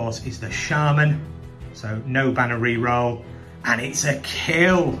banner, of course, is the shaman, so no banner reroll, and it's a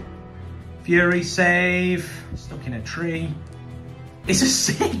kill. Fury save, stuck in a tree. It's a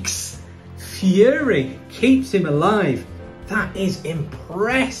 6. Fury keeps him alive. That is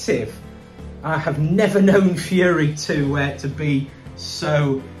impressive. I have never known Fury to be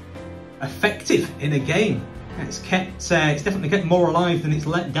so effective in a game. It's definitely kept more alive than it's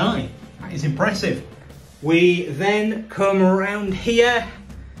let die. That is impressive. We then come around here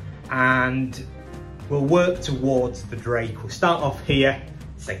and we'll work towards the Drake. We'll start off here.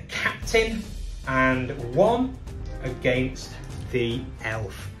 It's a captain and 1 against the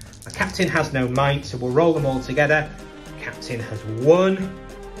elf. The captain has no might, so we'll roll them all together. The captain has 1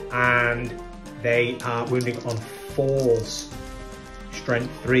 and they are wounding on 4s.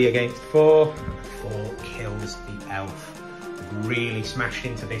 Strength 3 against 4. 4 kills the elf. Really smashed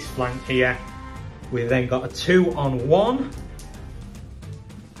into this flank here. We've then got a 2-on-1.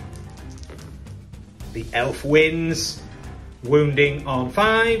 The elf wins, wounding on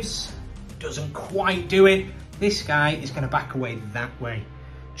 5s. Doesn't quite do it. This guy is going to back away that way,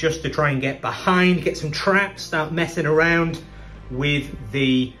 just to try and get behind, get some traps, start messing around with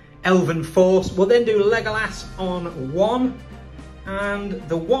the elven force. We'll then do Legolas on 1, and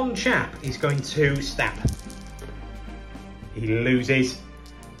the 1 chap is going to stab. He loses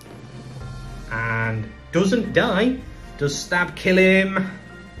and doesn't die. Does stab kill him?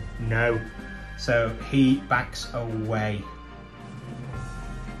 No. So he backs away.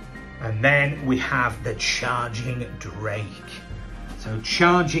 And then we have the charging Drake. So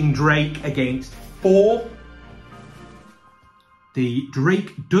charging Drake against 4. The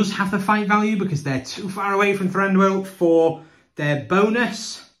Drake does have the fight value because they're too far away from Thranduil for their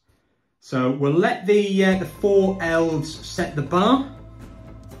bonus. So we'll let the 4 elves set the bar.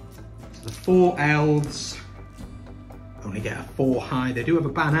 So the 4 elves only get a 4 high. They do have a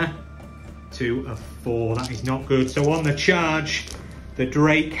banner to a 4. That is not good. So on the charge, the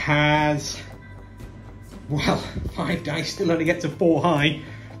Drake has, well, 5 dice, still only gets a 4 high.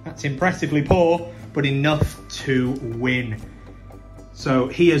 That's impressively poor, but enough to win. So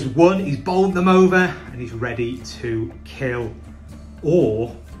he has won, he's bowled them over, and he's ready to kill.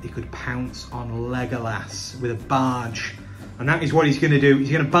 Or he could pounce on Legolas with a barge. And that is what he's going to do.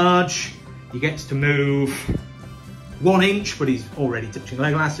 He's going to barge. He gets to move 1 inch, but he's already touching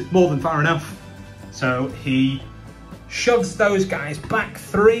Legolas. It's more than far enough. So he shoves those guys back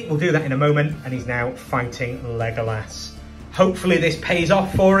 3. We'll do that in a moment. And he's now fighting Legolas. Hopefully this pays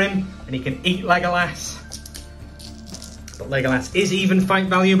off for him and he can eat Legolas. But Legolas is even fight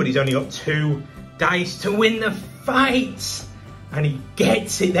value, but he's only got 2 dice to win the fight. And he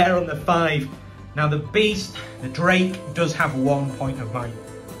gets it there on the 5. Now the beast, the Drake, does have 1 point of might.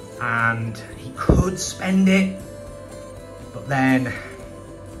 And he could spend it. But then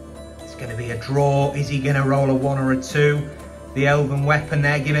it's going to be a draw. Is he going to roll a 1 or a 2? The elven weapon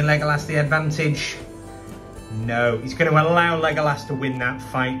there giving Legolas the advantage. No, he's going to allow Legolas to win that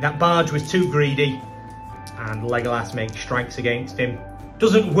fight. That barge was too greedy. And Legolas makes strikes against him.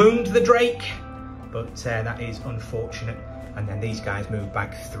 Doesn't wound the Drake, but that is unfortunate. And then these guys move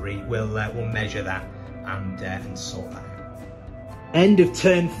back 3. We'll measure that and sort that out. End of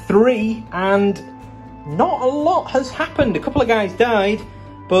turn 3, and not a lot has happened. A couple of guys died,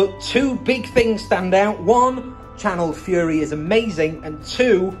 but 2 big things stand out. 1, Channeled Fury is amazing, and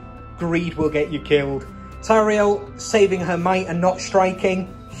 2, Greed will get you killed. Thranduil saving her might and not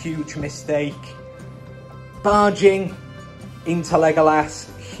striking, huge mistake. Barging into Legolas,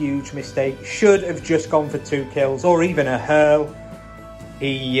 huge mistake. Should have just gone for 2 kills, or even a hurl.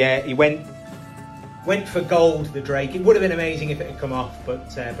 He went for gold, the Drake. It would have been amazing if it had come off,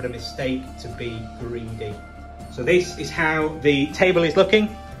 but a mistake to be greedy. So this is how the table is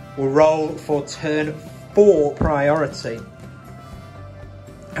looking. We'll roll for turn 4 priority.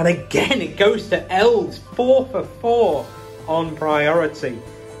 And again, it goes to elves, 4 for 4 on priority.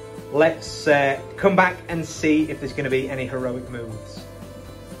 Let's come back and see if there's going to be any heroic moves.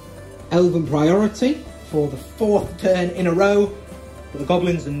 Elven priority for the 4th turn in a row, but the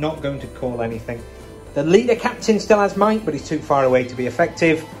goblins are not going to call anything. The leader captain still has might, but he's too far away to be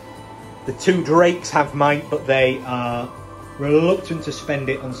effective. The 2 drakes have might, but they are reluctant to spend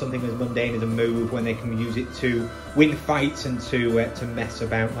it on something as mundane as a move when they can use it to win fights and to mess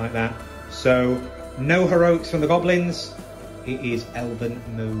about like that. So no heroics from the goblins. It is elven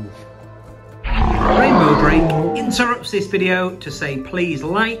move. Rainbow Drake interrupts this video to say please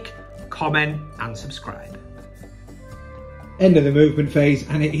like, comment and subscribe. End of the movement phase,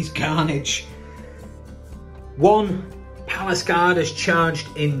 and it is carnage. 1 Palace Guard has charged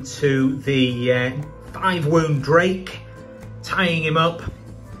into the 5 wound Drake, tying him up,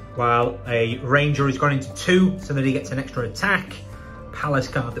 while a Ranger has gone into 2 so that he gets an extra attack. Palace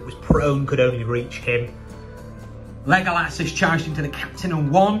Guard that was prone could only reach him. Legolas has charged into the captain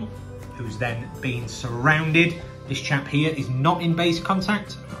on 1, who's then been surrounded. This chap here is not in base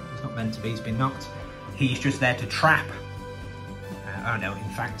contact. He's not meant to be, he's been knocked. He's just there to trap. Oh no, in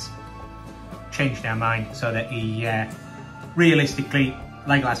fact, changed our mind so that he, realistically,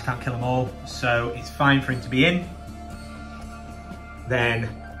 Legolas can't kill them all, so it's fine for him to be in. Then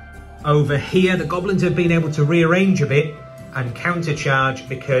over here, the goblins have been able to rearrange a bit and countercharge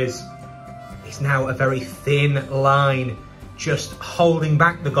because it's now a very thin line just holding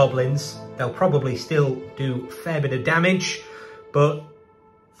back the goblins. They'll probably still do a fair bit of damage, but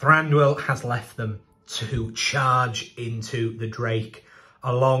Thranduil has left them to charge into the Drake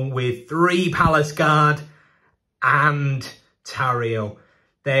along with 3 Palace Guard and Thranduil.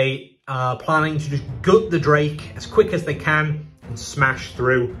 They are planning to just gut the Drake as quick as they can and smash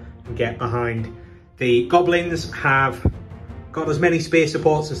through and get behind. The goblins have got as many spear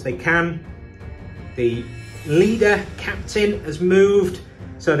supports as they can. The leader captain has moved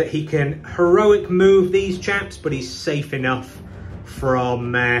so that he can heroic move these chaps, but he's safe enough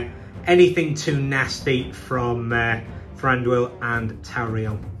from anything too nasty from Thranduil and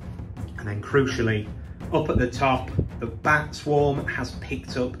Thranduil. And then crucially, up at the top, the Bat Swarm has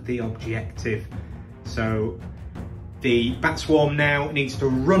picked up the objective. So the Bat Swarm now needs to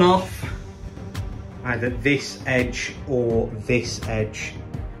run off either this edge or this edge,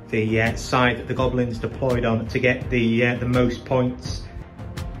 the side that the goblins deployed on, to get the most points.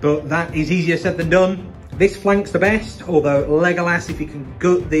 But that is easier said than done. This flanks the best, although Legolas, if he can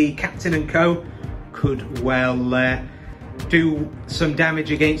gut the captain and co, could well do some damage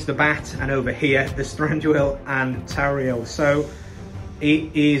against the bat. And over here, the Thranduil and Thranduil. So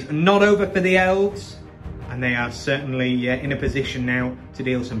it is not over for the elves, and they are certainly in a position now to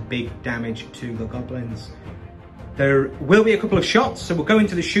deal some big damage to the goblins. There will be a couple of shots, so we'll go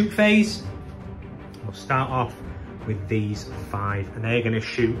into the shoot phase. We'll start off with these 5, and they're going to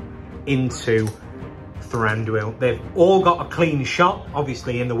shoot into Thranduil. They've all got a clean shot,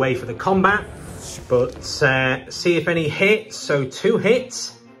 obviously in the way for the combat, but see if any hits. So 2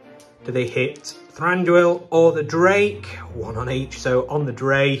 hits. Do they hit Thranduil or the Drake? 1 on each. So on the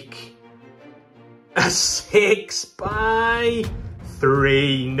Drake, a 6 by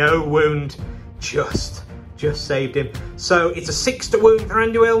 3. No wound, just saved him. So it's a 6 to wound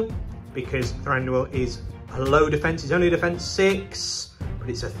Thranduil, because Thranduil is a low defense. He's only defense 6, but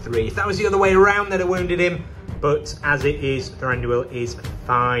it's a 3. If that was the other way around, they'd have wounded him. but as it is, Thranduil is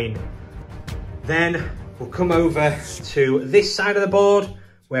fine. Then we'll come over to this side of the board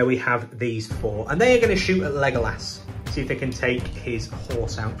where we have these 4, and they are going to shoot at Legolas, see if they can take his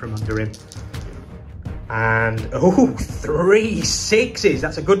horse out from under him. And, oh, 3 6s.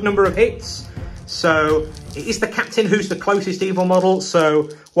 That's a good number of hits. So it is the captain who's the closest evil model. So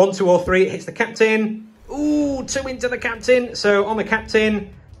 1, 2, or 3, it hits the captain. Ooh, 2 into the captain. So on the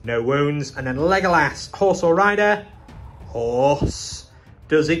captain, no wounds. And then Legolas, horse or rider? Horse.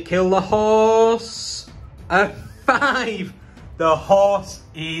 Does it kill the horse? A 5. The horse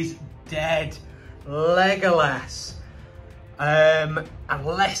is dead. Legolas.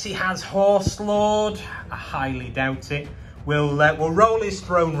 Unless he has Horse Lord, I highly doubt it. We'll roll his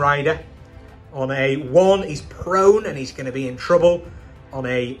Throne Rider. On a 1, he's prone and he's going to be in trouble. On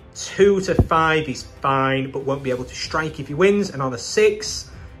a 2 to 5, he's fine, but won't be able to strike if he wins. And on a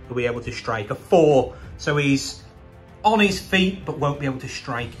 6, he'll be able to strike. A 4, so he's on his feet, but won't be able to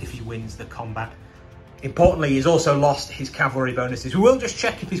strike if he wins the combat. Importantly, he's also lost his cavalry bonuses. We will just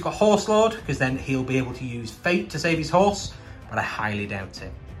check if he's got Horse Lord, because then he'll be able to use Fate to save his horse, but I highly doubt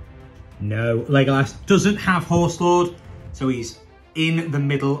it. No, Legolas doesn't have Horse Lord, so he's in the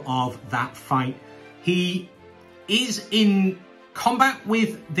middle of that fight. He is in combat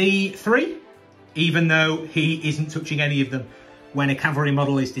with the 3, even though he isn't touching any of them. When a cavalry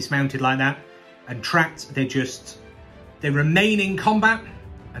model is dismounted like that and trapped, they remain in combat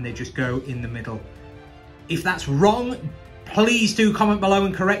and they just go in the middle. If that's wrong, please do comment below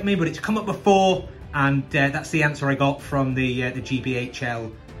and correct me, but it's come up before, and that's the answer I got from the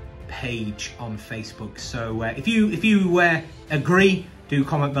GBHL page on Facebook. So if you agree, do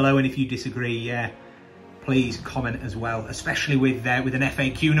comment below, and if you disagree, please comment as well, especially with an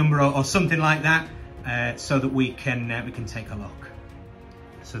FAQ number or something like that, so that we can take a look.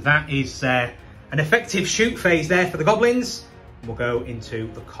 So that is an effective shoot phase there for the goblins. We'll go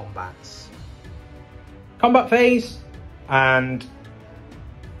into the combats. Combat phase, and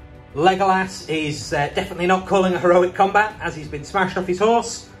Legolas is definitely not calling a heroic combat as he's been smashed off his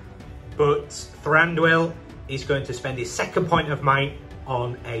horse, but Thranduil is going to spend his 2nd point of might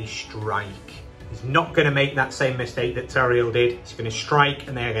on a strike. He's not going to make that same mistake that Thranduil did. He's going to strike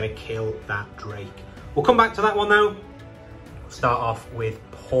and they are going to kill that Drake. We'll come back to that one though. We'll start off with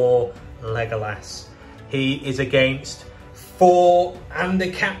poor Legolas. He is against 4 and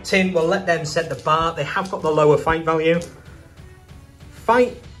the captain. We'll let them set the bar. They have got the lower fight value.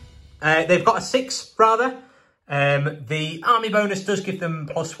 They've got a 6 rather. The army bonus does give them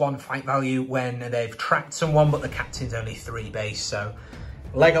 +1 fight value when they've trapped someone, but the captain's only 3 base, so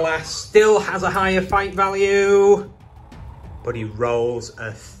Legolas still has a higher fight value, but he rolls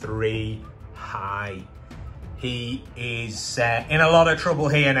a 3 high. He is in a lot of trouble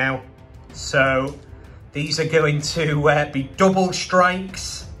here now. So these are going to be double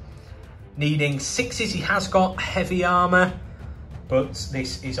strikes, needing 6s. He has got heavy armor, but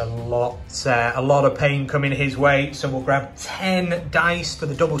this is a lot of pain coming his way. So we'll grab 10 dice for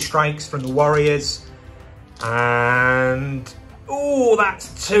the double strikes from the warriors. And, oh,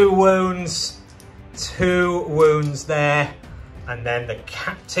 that's 2 wounds. 2 wounds there. And then the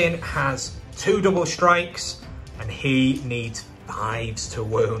captain has 2 double strikes, and he needs 5s to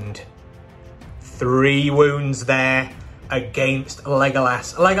wound. 3 wounds there against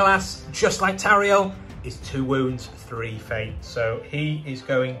Legolas. Legolas, just like Thranduil, is 2 wounds, 3 fate. So he is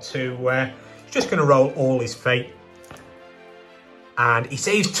going to, he's just going to roll all his fate. And he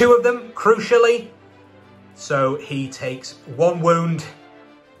saves 2 of them, crucially. So he takes 1 wound,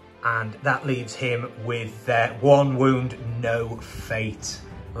 and that leaves him with 1 wound, no fate.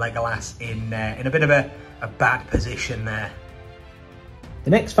 Legolas in a bit of a bad position there. The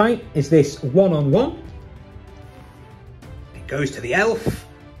next fight is this one-on-one. It goes to the elf,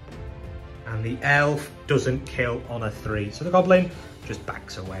 and the elf doesn't kill on a 3, so the goblin just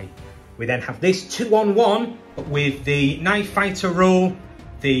backs away. We then have this 2-on-1, but with the knife fighter rule,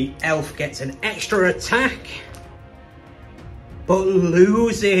 the elf gets an extra attack, but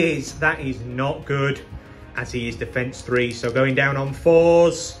loses. That is not good, as he is defense 3, so going down on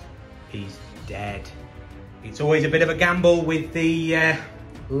 4s, he's dead. It's always a bit of a gamble with the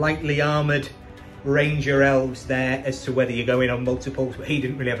lightly armoured ranger elves there as to whether you're going on multiples, but he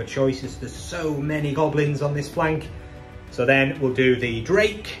didn't really have a choice as there's so many goblins on this flank. So then we'll do the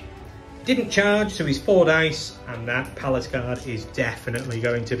Drake. Didn't charge, so he's 4 dice, and that palace guard is definitely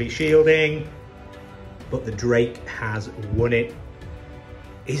going to be shielding, but the Drake has won it.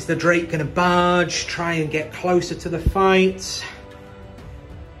 Is the Drake going to barge, try and get closer to the fight?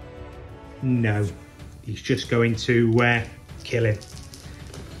 No. He's just going to kill him.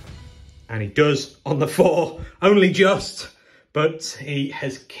 And he does on the 4, only just, but he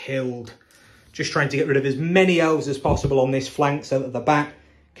has killed. Just trying to get rid of as many elves as possible on this flank so that the back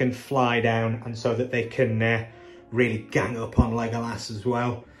can fly down and so that they can really gang up on Legolas as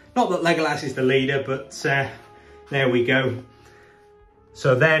well. Not that Legolas is the leader, but there we go.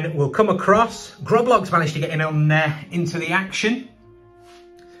 So then we'll come across. Groblog's managed to get in on into the action.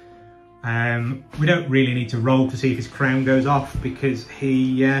 We don't really need to roll to see if his crown goes off because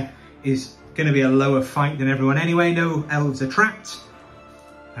he is going to be a lower fight than everyone anyway. No elves are trapped.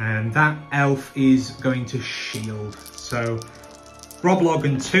 And that elf is going to shield. So Groblog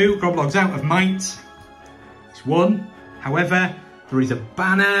and 2. Groblog's out of might. It's 1. However, there is a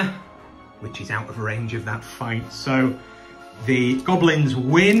banner which is out of range of that fight. So the goblins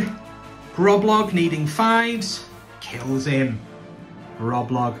win. Groblog needing 5s kills him.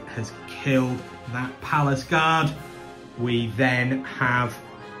 Groblog has killed that palace guard. We then have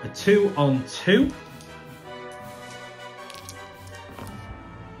a 2-on-2.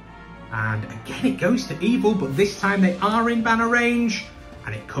 And again, it goes to evil, but this time they are in banner range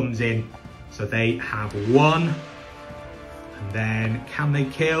and it comes in. So they have 1. And then can they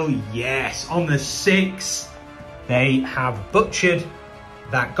kill? Yes, on the 6, they have butchered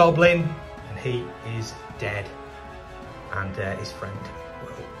that goblin and he is dead. And his friend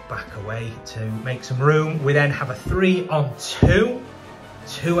will back away to make some room. We then have a 3-on-2.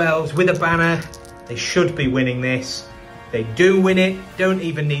 2 elves with a banner. They should be winning this. They do win it, don't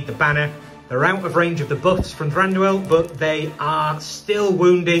even need the banner. They're out of range of the buffs from Thranduil, but they are still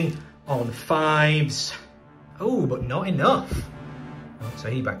wounding on 5s. Oh, but not enough. Oh, so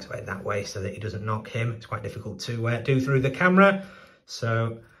he backs away that way so that he doesn't knock him. It's quite difficult to do through the camera.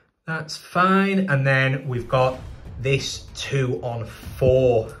 So that's fine. And then we've got this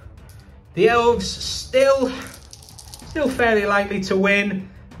 2-on-4. The elves still fairly likely to win.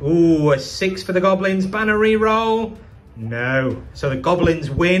 Ooh, a 6 for the goblins. Banner reroll. No. So the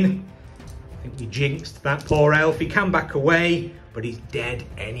goblins win. I think we jinxed that poor elf. He can back away, but he's dead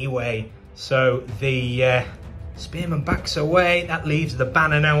anyway. So the spearman backs away. That leaves the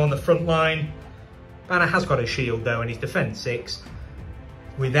banner now on the front line. Banner has got a shield though, and he's defense 6.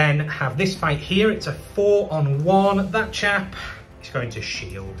 We then have this fight here. It's a 4-on-1. That chap is going to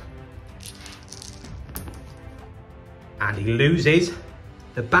shield. And he loses.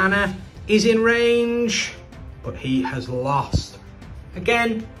 The banner is in range, but he has lost.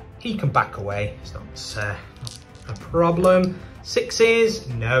 Again, he can back away. It's not a problem.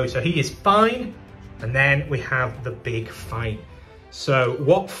 6s, no, so he is fine. And then we have the big fight. So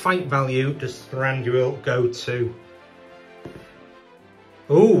what fight value does Thranduil go to?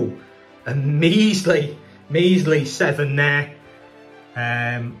 Ooh, a measly 7 there.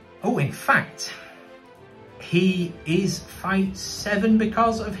 Oh, in fact, he is fight 7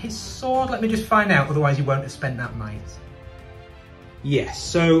 because of his sword. Let me just find out, otherwise he won't have spent that might. Yes,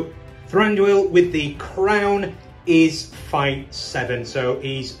 so Thranduil with the crown is fight 7. So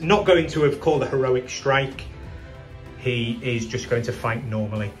he's not going to have called a heroic strike. He is just going to fight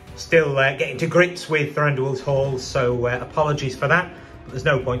normally. Still getting to grips with Thranduil's halls, so apologies for that. But there's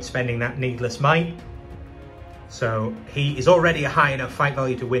no point spending that needless might. So he is already a high enough fight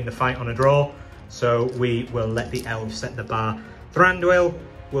value to win the fight on a draw. So we will let the elves set the bar. Thranduil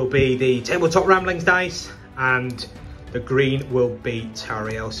will be the tabletop ramblings dice, and the green will be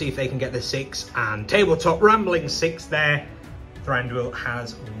Tauriel. See if they can get the 6, and tabletop ramblings 6 there. Thranduil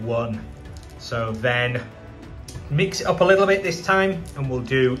has won. So then mix it up a little bit this time, and we'll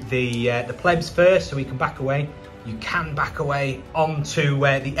do the plebs first, so we can back away. You can back away onto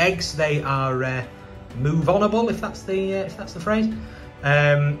the eggs. They are move-onable, if that's the phrase.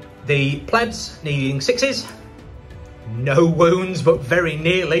 The plebs needing 6s. No wounds, but very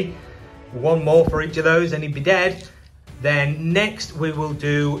nearly. 1 more for each of those, and he'd be dead. Then next we will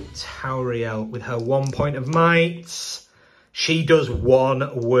do Tauriel with her 1 point of might. She does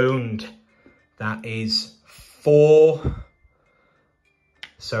 1 wound. That is 4.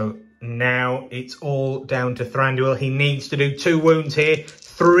 So now it's all down to Thranduil. He needs to do 2 wounds here.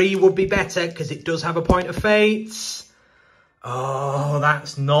 3 would be better because it does have a point of fate. Oh,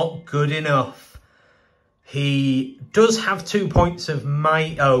 that's not good enough. He does have 2 points of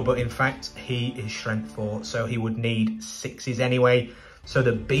might. Oh, but in fact, he is strength 4, so he would need 6s anyway. So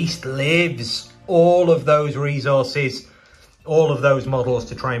the beast lives. All of those resources, all of those models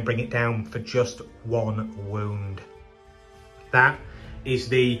to try and bring it down for just 1 wound. That is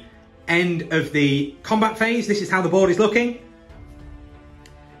the end of the combat phase. This is how the board is looking.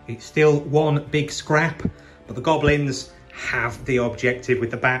 It's still 1 big scrap, but the goblins have the objective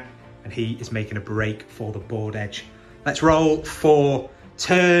with the bat, and he is making a break for the board edge. Let's roll for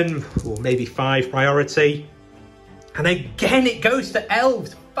turn, or maybe 5 priority. And again, it goes to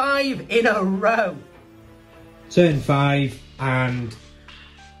elves, 5 in a row. Turn 5, and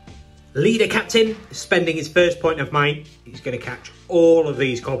leader captain is spending his first point of might. He's going to catch all of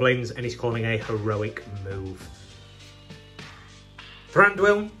these goblins, and he's calling a heroic move.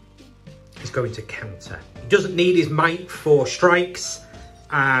 Thranduil is going to counter. He doesn't need his might for strikes,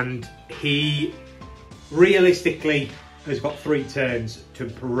 and he realistically has got 3 turns to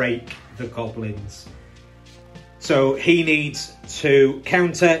break the goblins. So he needs to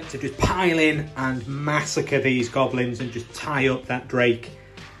counter, to just pile in and massacre these goblins and just tie up that Drake.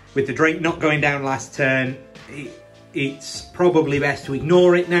 With the Drake not going down last turn, it's probably best to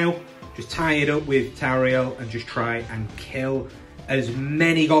ignore it now. Just tie it up with Thranduil and just try and kill as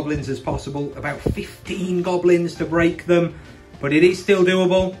many goblins as possible. About 15 goblins to break them, but it is still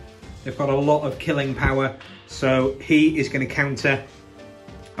doable. They've got a lot of killing power, so he is going to counter.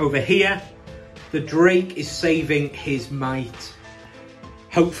 Over here, the Drake is saving his might,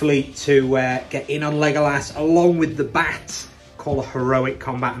 hopefully to get in on Legolas, along with the bat, call a heroic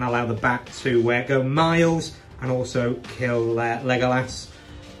combat and allow the bat to go miles and also kill Legolas.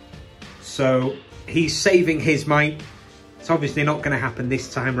 So he's saving his might. It's obviously not going to happen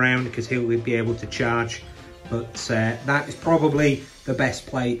this time round because he'll be able to charge, but that is probably the best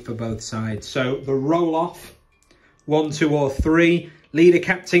play for both sides. So the roll off, 1, 2 or 3, leader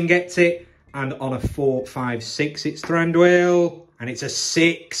captain gets it, and on a 4, 5, 6 it's Thranduil, and it's a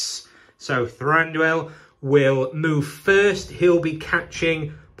 6. So Thranduil will move first. He'll be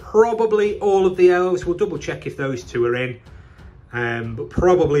catching probably all of the elves. We'll double check if those 2 are in, but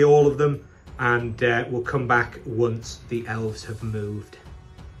probably all of them, and we'll come back once the elves have moved.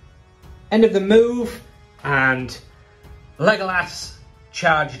 End of the move, and Legolas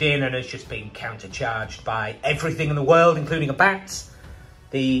charged in and has just been counter-charged by everything in the world, including a bat.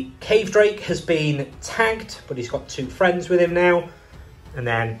 The Cave Drake has been tagged, but he's got 2 friends with him now. And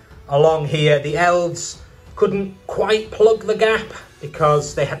then along here, the elves couldn't quite plug the gap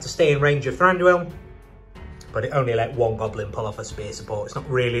because they had to stay in range of Thranduil, but it only let 1 goblin pull off a spear support. It's not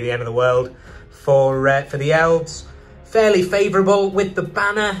really the end of the world for the elves. Fairly favourable with the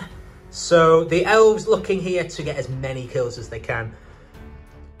banner. So the elves looking here to get as many kills as they can.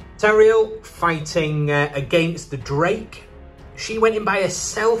 Thranduil fighting against the Drake. She went in by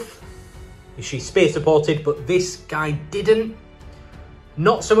herself. She spear supported, but this guy didn't.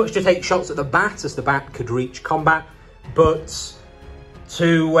 Not so much to take shots at the bat, as the bat could reach combat, but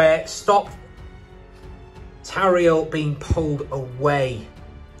to stop Thranduil being pulled away.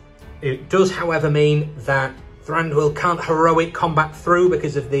 It does, however, mean that Thranduil can't heroic combat through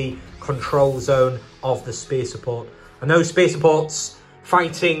because of the control zone of the spear support. And those spear supports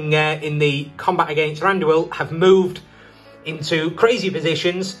fighting in the combat against Thranduil have moved into crazy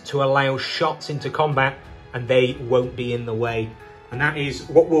positions to allow shots into combat, and they won't be in the way. And that is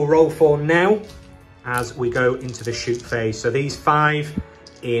what we'll roll for now as we go into the shoot phase. So these 5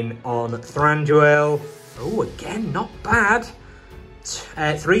 in on Thranduil. Oh, again, not bad.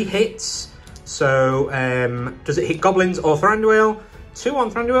 3 hits. So does it hit goblins or Thranduil? 2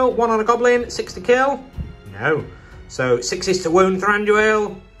 on Thranduil, 1 on a goblin, 6 to kill? No. So 6s to wound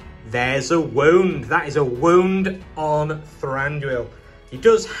Thranduil. There's a wound. That is a wound on Thranduil. He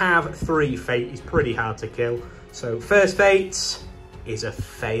does have 3 fate. He's pretty hard to kill. So first fate is a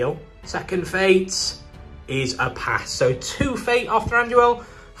fail. Second fate is a pass. So 2 fate off Thranduil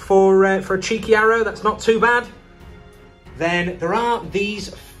for a cheeky arrow. That's not too bad. Then there are these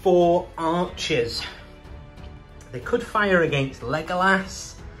 4 archers. They could fire against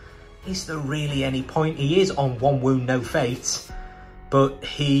Legolas. Is there really any point? He is on 1 wound, no fate. But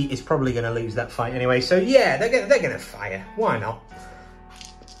he is probably going to lose that fight anyway. So yeah, they're going to fire. Why not?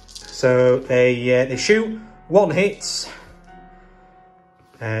 So they shoot. 1 hits.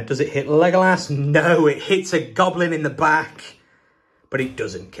 Does it hit Legolas? No, it hits a goblin in the back. But it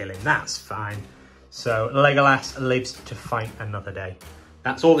doesn't kill him. That's fine. So Legolas lives to fight another day.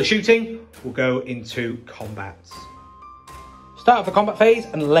 That's all the shooting. We'll go into combat. Start of the combat phase,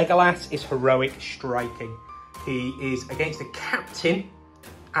 and Legolas is heroic striking. He is against the captain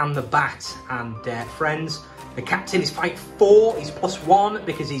and the bat and friends. The captain is fight 4. He's +1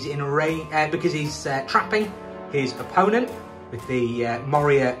 because he's in range, because he's trapping his opponent with the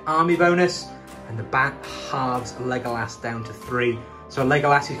Moria army bonus, and the bat halves Legolas down to 3. So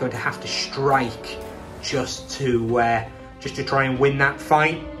Legolas is going to have to strike just to try and win that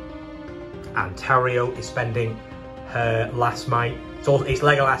fight. And Thranduil is spending her last might. So it's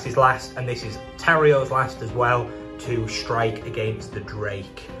Legolas's last, and this is Thranduil's last as well, to strike against the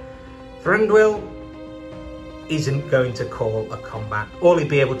Drake. Thranduil isn't going to call a combat. All he'd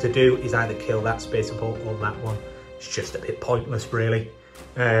be able to do is either kill that spear support or that one. It's just a bit pointless, really.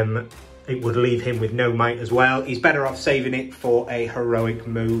 It would leave him with no might as well. He's better off saving it for a heroic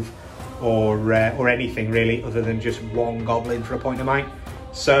move or anything really, other than just one goblin for a point of might.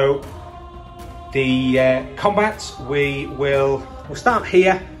 So the combats, we'll start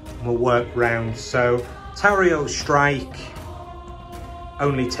here and we'll work round. So Thranduil's strike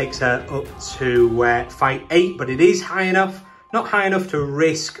only takes her up to fight 8, but it is high enough. Not high enough to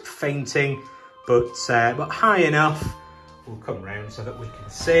risk fainting, but high enough. We'll come round so that we can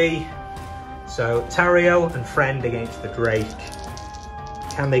see. So Thranduil and friend against the Drake.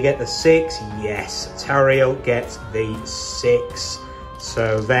 Can they get the 6? Yes, Thranduil gets the 6.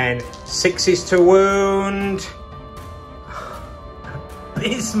 So then 6s to wound.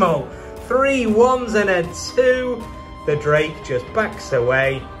 Abysmal. 3 1s and a 2. The Drake just backs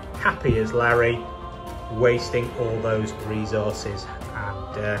away, happy as Larry, wasting all those resources.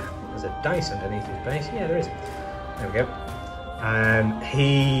 And there's a dice underneath his base. Yeah, there is. There we go.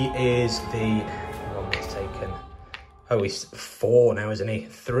 He is the one that's taken. Oh, he's 4 now, isn't he?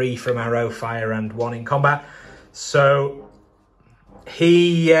 3 from arrow fire and 1 in combat. So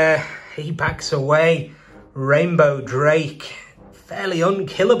he backs away. Rainbow Drake, fairly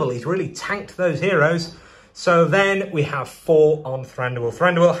unkillable. He's really tanked those heroes. So then we have 4 on Thranduil.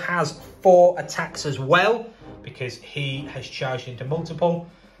 Thranduil has 4 attacks as well because he has charged into multiple.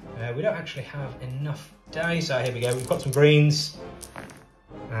 We don't actually have enough dice. So here we go. We've got some greens.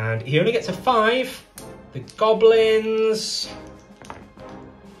 And he only gets a 5. The goblins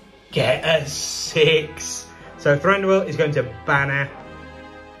get a 6. So Thranduil is going to banner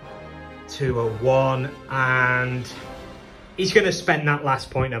to a 1. And he's going to spend that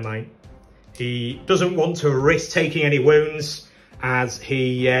last point of might. He doesn't want to risk taking any wounds as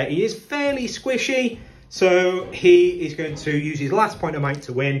he is fairly squishy. So he is going to use his last point of might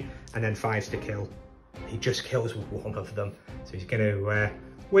to win and then 5s to kill. He just kills 1 of them. So he's going to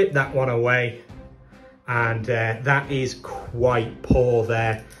whip that one away. And that is quite poor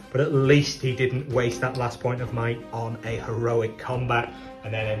there. But at least he didn't waste that last point of might on a heroic combat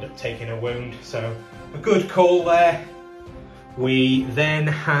and then end up taking a wound. So a good call there. We then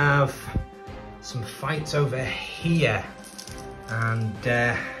have some fights over here, and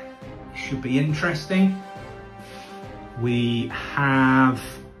should be interesting. We have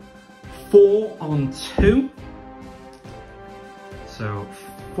 4 on 2, so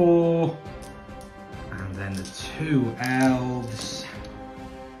 4, and then the 2 elves,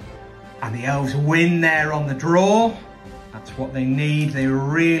 and the elves win there on the draw. That's what they need. They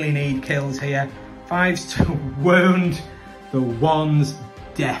really need kills here. 5s to wound. The 1s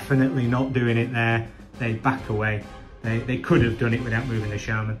definitely not doing it there. They back away. They could have done it without moving the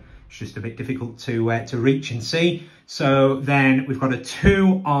shaman. It's just a bit difficult to reach and see. So then we've got a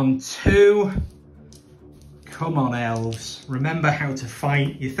 2 on 2. Come on, elves. Remember how to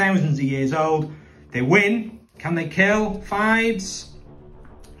fight. You're thousands of years old. They win. Can they kill? 5s?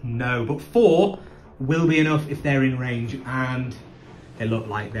 No, but 4 will be enough if they're in range, and they look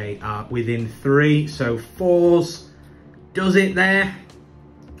like they are within 3. So 4s does it there.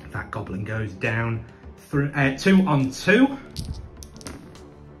 That goblin goes down. 2 on 2.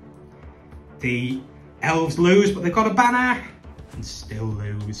 The elves lose, but they've got a banner and still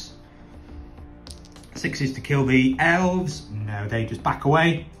lose. 6s to kill the elves. No, they just back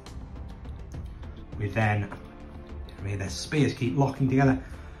away. We then, their spears keep locking together.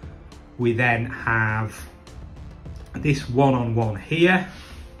 We then have this 1-on-1 here.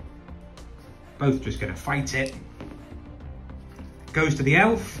 Both just going to fight it. Goes to the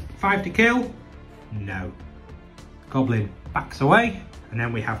elf. 5 to kill. No. Goblin backs away. And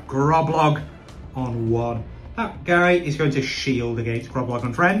then we have Groblog on 1. That guy is going to shield against Groblog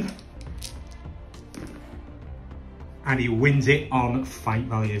and friend. And he wins it on fight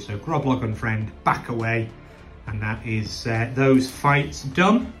value. So Groblog and friend back away. And that is those fights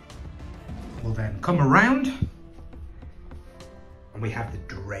done. We'll then come around. And we have the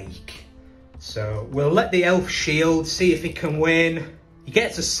Drake. So we'll let the elf shield, see if he can win. He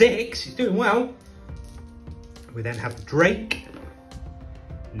gets a 6, he's doing well. We then have the Drake.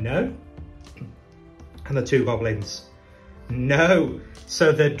 No. And the 2 goblins. No.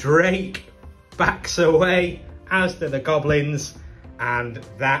 So the Drake backs away, as do the goblins. And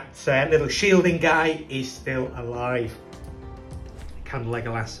that little shielding guy is still alive. Can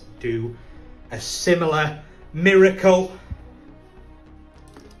Legolas do a similar miracle?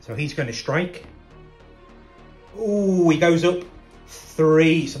 So he's going to strike. Ooh, he goes up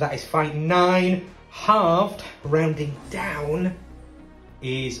 3. So that is fight 9. Halved, rounding down,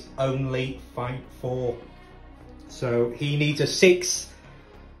 is only fight 4. So he needs a 6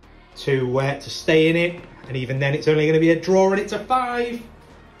 to stay in it. And even then it's only going to be a draw and it's a 5.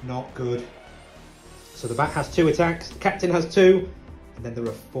 Not good. So the bat has 2 attacks, the captain has 2, and then there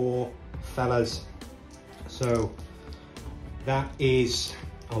are 4 fellas. So that is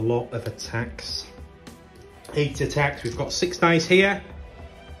a lot of attacks. 8 attacks, we've got 6 dice here,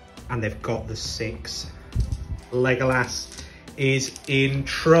 and they've got the 6. Legolas is in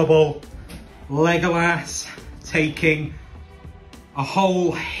trouble. Legolas taking a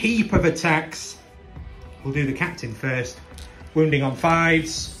whole heap of attacks. We'll do the captain first. Wounding on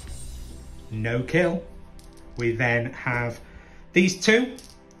 5s, no kill. We then have these 2,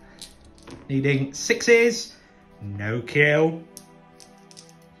 needing 6s, no kill.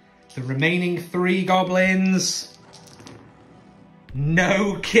 The remaining 3 goblins,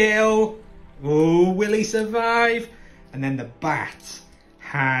 no kill. Oh, will he survive? And then the bat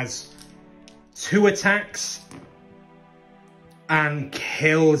has 2 attacks and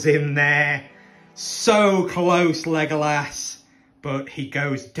kills him there. So close, Legolas. But he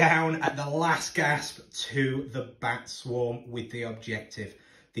goes down at the last gasp to the bat swarm with the objective.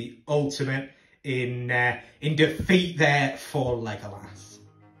 The ultimate in defeat there for Legolas.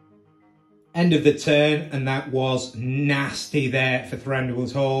 End of the turn, and that was nasty there for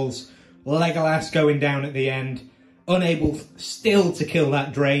Thranduil's Halls. Legolas going down at the end, unable still to kill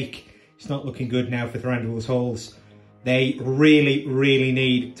that Drake. It's not looking good now for Thranduil's Halls. They really, really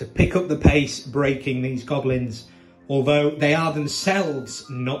need to pick up the pace breaking these goblins, although they are themselves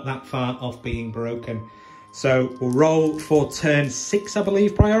not that far off being broken. So we'll roll for turn 6, I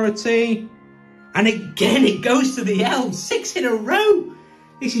believe, priority. And again, it goes to the elves, 6 in a row.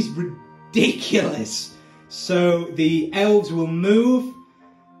 This is ridiculous. So the elves will move.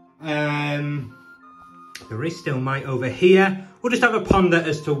 There is still might over here. We'll just have a ponder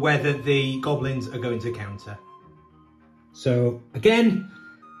as to whether the goblins are going to counter. So again,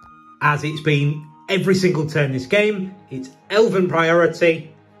 as it's been every single turn this game, it's elven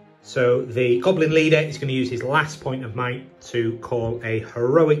priority. So the goblin leader is going to use his last point of might to call a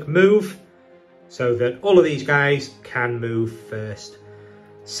heroic move so that all of these guys can move first,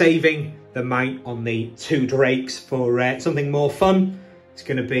 saving the might on the 2 drakes for something more fun. It's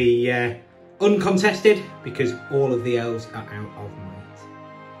going to be uncontested because all of the elves are out of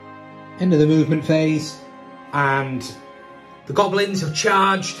might. End of the movement phase, and the goblins have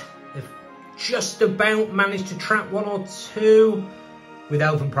charged. They've just about managed to trap 1 or 2. With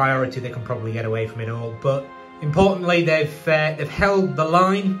elven priority, they can probably get away from it all. But importantly, they've held the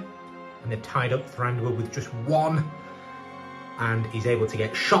line and they've tied up Thranduil with just 1, and he's able to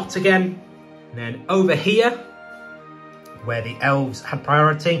get shot again. And then over here, where the elves had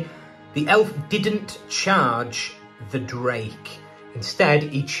priority, the elf didn't charge the Drake. Instead,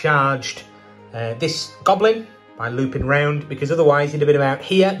 he charged this goblin by looping round, because otherwise he'd have been about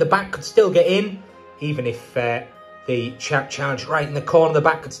here. The bat could still get in, even if the chap charged right in the corner, the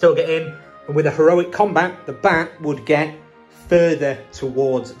bat could still get in. And with a heroic combat, the bat would get further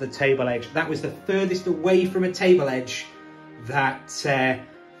towards the table edge. That was the furthest away from a table edge that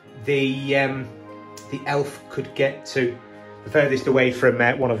the elf could get to. The furthest away from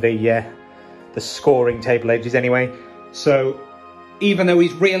one of the scoring table edges anyway. So even though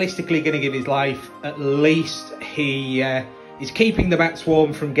he's realistically going to give his life, at least he is keeping the bat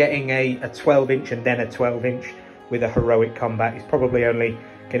swarm from getting a 12-inch and then a 12-inch with a heroic combat. He's probably only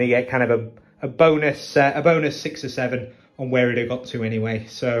going to get kind of a bonus 6 or 7 on where he'd have got to anyway.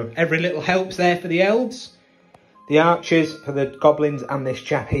 So every little helps there for the elves. The archers for the goblins and this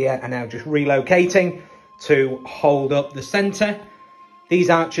chap here are now just relocating to hold up the centre. These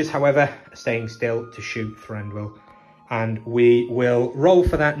archers, however, are staying still to shoot Thranduil. And we will roll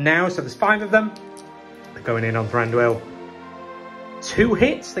for that now. So there's 5 of them. They're going in on Thranduil. 2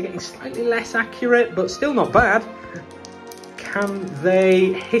 hits. They're getting slightly less accurate, but still not bad. Can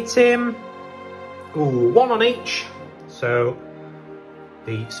they hit him? Ooh, 1 on each. So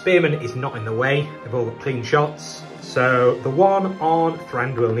the spearman is not in the way. They've all got clean shots. So the 1 on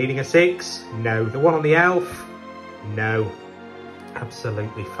Thranduil needing a 6. No. The 1 on the elf. No.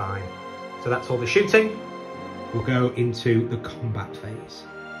 Absolutely fine. So that's all the shooting. We'll go into the combat phase.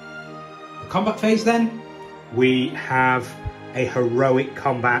 The combat phase then, we have a heroic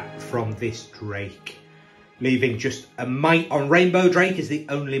combat from this Drake, leaving just a might on Rainbow Drake as the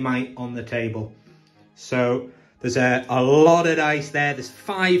only might on the table. So there's a lot of dice there. There's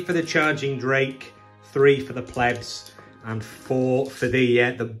 5 for the charging Drake, 3 for the plebs, and 4 for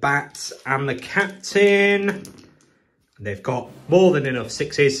the bats and the captain. And they've got more than enough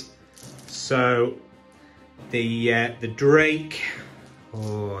 6s. So the Drake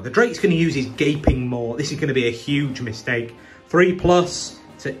Oh, the Drake's going to use his gaping maw. This is going to be a huge mistake. 3+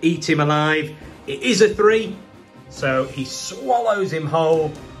 to eat him alive. It is a 3, so he swallows him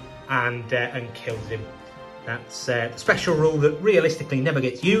whole and kills him. That's a special rule that realistically never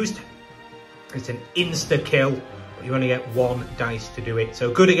gets used. It's an insta-kill, but you only get 1 dice to do it.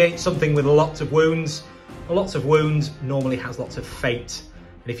 So good against something with lots of wounds. Lots of wounds normally has lots of fate.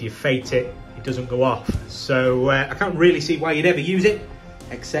 And if you fate it, it doesn't go off. So I can't really see why you'd ever use it,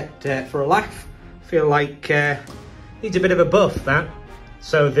 except for a laugh. I feel like needs a bit of a buff, that.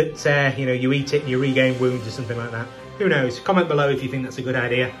 So that, you know, you eat it and you regain wounds or something like that. Who knows? Comment below if you think that's a good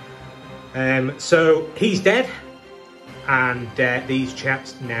idea. So he's dead. And these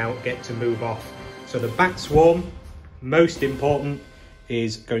chaps now get to move off. So the bat swarm, most important,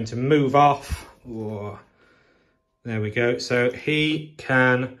 is going to move off. Whoa. There we go. So he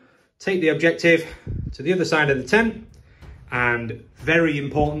can take the objective to the other side of the tent, and very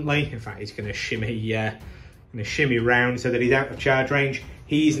importantly, in fact, he's going to shimmy round so that he's out of charge range.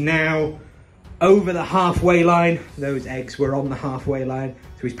 He's now over the halfway line. Those eggs were on the halfway line,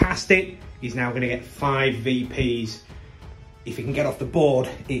 so he's past it. He's now going to get 5 VPs. If he can get off the board,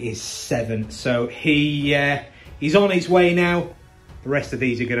 it is 7. So he's on his way now. The rest of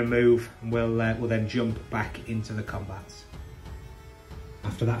these are going to move, and we'll then jump back into the combats.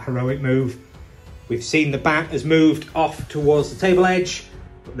 After that heroic move, we've seen the bat has moved off towards the table edge,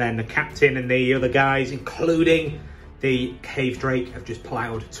 but then the captain and the other guys, including the cave drake, have just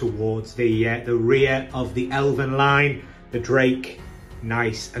ploughed towards the rear of the elven line. The drake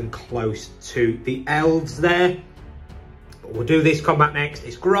nice and close to the elves there. But we'll do this combat next.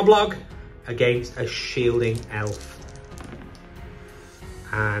 It's Groblog against a shielding elf.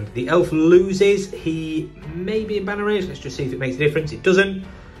 And the elf loses. He may be in banner range. Let's just see if it makes a difference. It doesn't.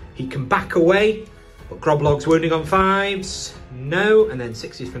 He can back away, but Groblog's wounding on 5s. No. And then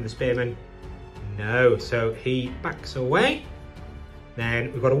 6s from the spearman. No. So he backs away.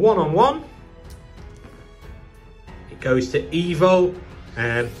 Then we've got a 1-on-1. It goes to evil.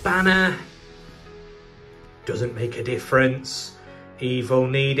 Banner doesn't make a difference. Evil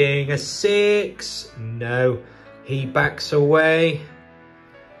needing a 6. No. He backs away.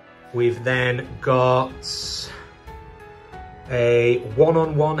 We've then got a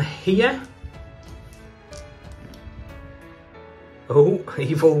 1-on-1 here. Oh,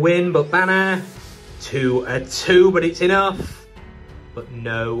 evil win, but banner. 2-2, but it's enough. But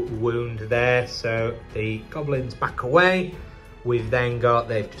no wound there, so the goblins back away. We've then got,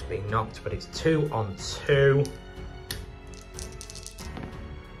 they've just been knocked, but it's 2-on-2.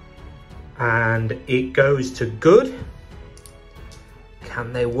 And it goes to good.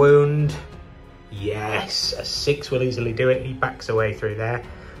 Can they wound? Yes, a 6 will easily do it. He backs away through there,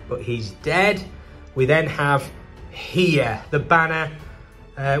 but he's dead. We then have here the banner.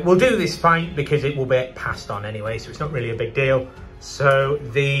 We'll do this fight because it will be passed on anyway, so it's not really a big deal. So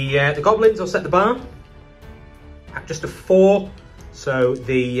the goblins will set the bar at just a 4. So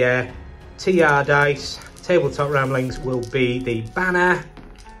the TR dice, tabletop ramblings, will be the banner,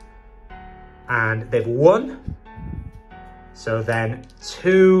 and they've won. So then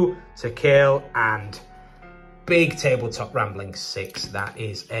 2 to kill, and big tabletop rambling 6. That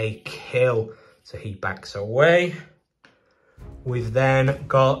is a kill. So he backs away. We've then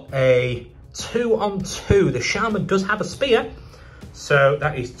got a 2-on-2. The shaman does have a spear. So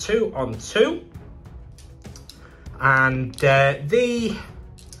that is 2-on-2. And the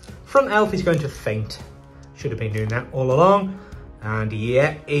front elf is going to faint. Should have been doing that all along. And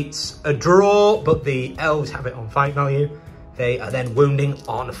yeah, it's a draw, but the elves have it on fight value. They are then wounding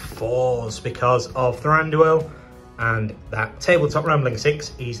on 4s because of Thranduil, and that tabletop rambling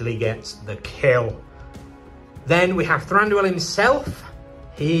 6 easily gets the kill. Then we have Thranduil himself.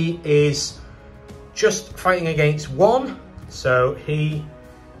 He is just fighting against 1, so he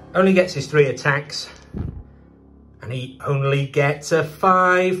only gets his 3 attacks, and he only gets a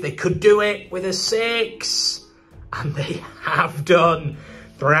 5. They could do it with a 6, and they have done.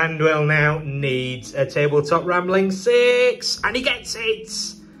 Thranduil now needs a tabletop rambling 6, and he gets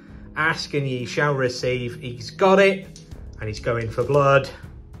it. Ask and ye shall receive. He's got it, and he's going for blood,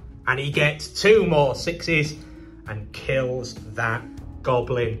 and he gets 2 more 6s and kills that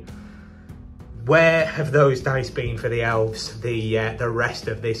goblin. Where have those dice been for the elves the rest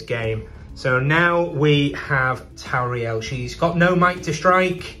of this game? So now we have Tauriel. She's got no might to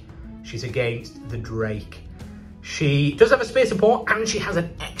strike. She's against the Drake. She does have a spear support, and she has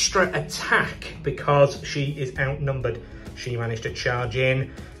an extra attack because she is outnumbered. She managed to charge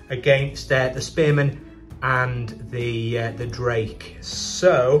in against the spearman and the Drake.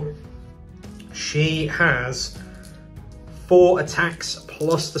 So she has 4 attacks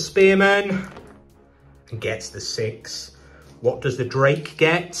plus the spearman and gets the 6. What does the drake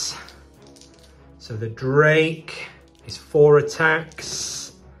get? So the drake is 4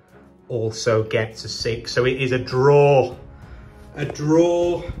 attacks, also gets a 6. So it is a draw. A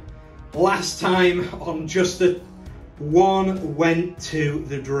draw. Last time on just the 1 went to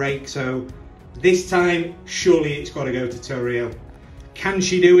the drake. So this time, surely it's got to go to Thranduil. Can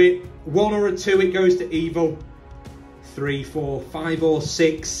she do it? 1 or a 2, it goes to evil. 3, 4, 5 or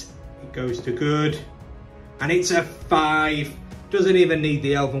 6, it goes to good. And it's a 5. Doesn't even need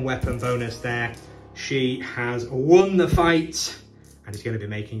the elven weapon bonus there. She has won the fight and is going to be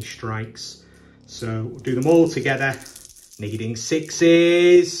making strikes. So we'll do them all together. Needing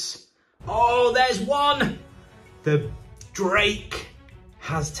 6s. Oh, there's 1. The drake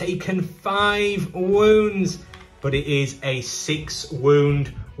has taken 5 wounds, but it is a 6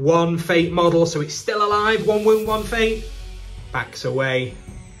 wound, 1 fate model, so it's still alive. 1 wound, 1 fate. Backs away,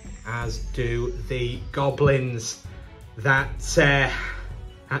 as do the goblins. That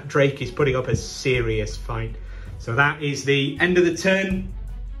drake is putting up a serious fight. So that is the end of the turn.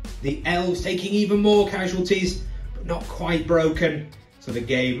 The elves taking even more casualties, but not quite broken. So the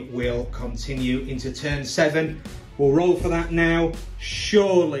game will continue into turn 7. We'll roll for that now.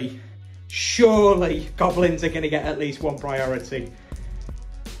 Surely goblins are going to get at least 1 priority.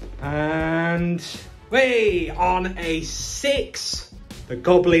 And on a 6, the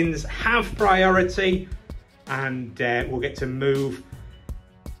goblins have priority, and we'll get to move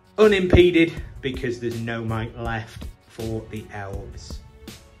unimpeded because there's no might left for the elves.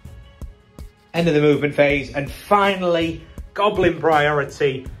 End of the movement phase, and finally goblin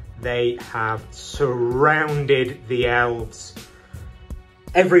priority. They have surrounded the elves.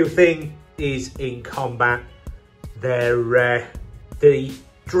 Everything is in combat. The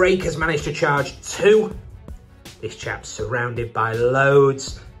drake has managed to charge 2. This chap's surrounded by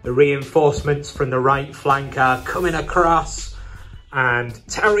loads. The reinforcements from the right flank are coming across, and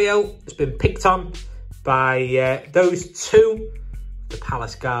Thranduil has been picked on by those 2. The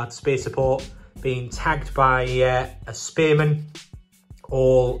palace guard spear support being tagged by a spearman,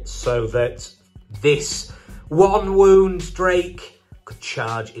 all so that this 1 wound drake could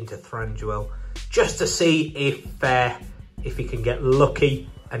charge into Thranduil just to see if he can get lucky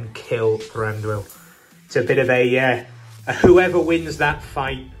and kill Thranduil. It's a bit of a whoever wins that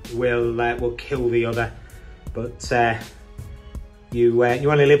fight will kill the other, but you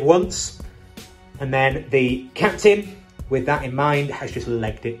only live once. And then the captain, with that in mind, has just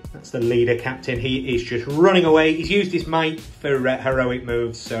legged it. That's the leader captain. He is just running away. He's used his might for heroic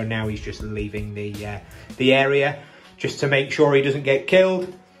moves, so now he's just leaving the area just to make sure he doesn't get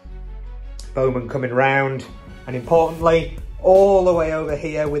killed. Bowman coming round, and importantly, all the way over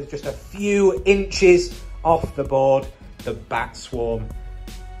here with just a few inches off the board, the bat swarm.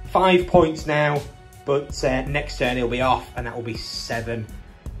 5 points now, but next turn he'll be off, and that will be 7.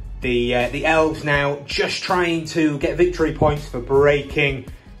 The elves now just trying to get victory points for breaking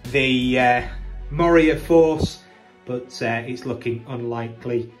the Moria force, but it's looking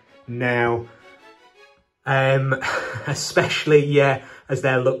unlikely now, especially as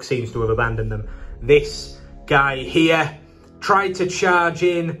their luck seems to have abandoned them. This guy here tried to charge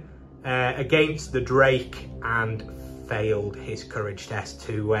in against the drake and failed his courage test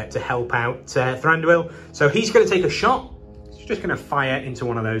to help out Thranduil. So he's going to take a shot. He's just going to fire into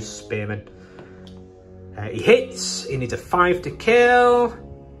one of those spearmen. He hits. He needs a 5 to kill,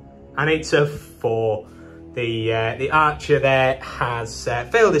 and it's a 4. The archer there has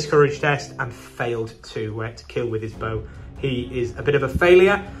failed his courage test and failed to kill with his bow. He is a bit of a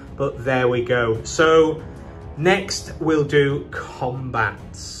failure, but there we go. So next we'll do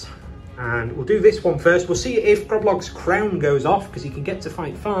combats, and we'll do this one first. We'll see if Groblog's crown goes off, because he can get to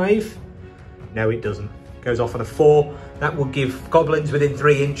fight 5. No, it doesn't. Goes off on a 4. That will give goblins within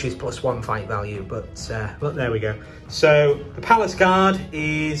 3 inches plus 1 fight value, but there we go. So the palace guard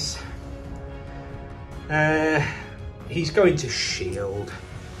is he's going to shield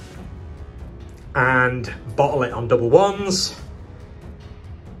and bottle it on double 1s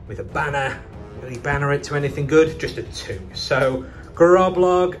with a banner. Will he banner it to anything good? Just a 2. So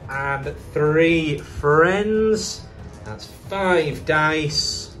Groblog and 3 friends. That's 5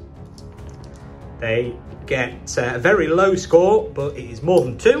 dice. They get a very low score, but it is more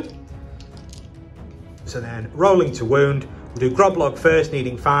than 2. So then rolling to wound. We'll do Groblog first,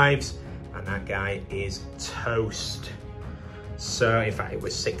 needing 5s, and that guy is toast. So in fact it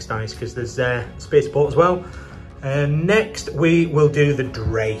was 6 dice because there's spear support as well. Next we will do the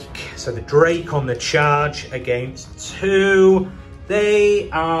drake. So the drake on the charge against 2. They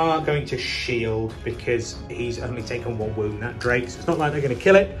are going to shield because he's only taken 1 wound, that Drake, so it's not like they're going to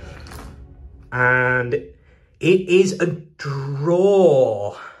kill it. And it is a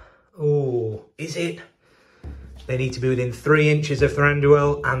draw. Oh, is it? They need to be within 3 inches of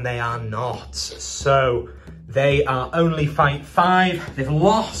Thranduil, and they are not. So they are only fight 5. They've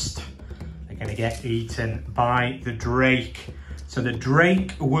lost. They're going to get eaten by the Drake. So the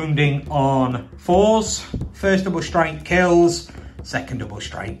Drake wounding on 4s. First double strike kills. Second double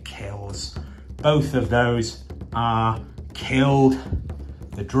strike kills. Both of those are killed.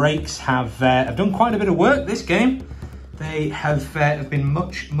 The Drakes have done quite a bit of work this game. They have been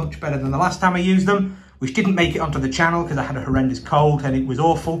much better than the last time I used them, which didn't make it onto the channel because I had a horrendous cold and it was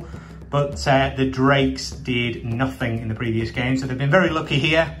awful. But the Drakes did nothing in the previous game, so they've been very lucky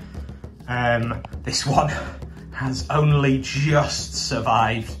here. This one has only just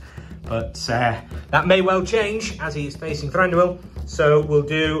survived, but that may well change as he is facing Thranduil. So we'll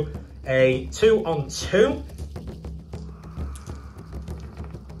do a 2-on-2.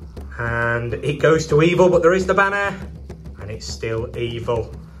 And it goes to evil, but there is the banner, and it's still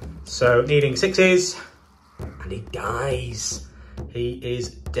evil. So needing 6s, and he dies. He is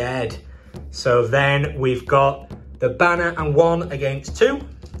dead. So then we've got the banner and 1 against 2.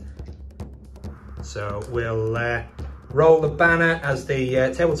 So we'll roll the banner as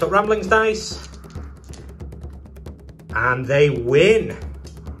the Tabletop Ramblings dice. And they win.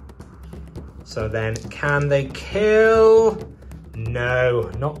 So then can they kill? No,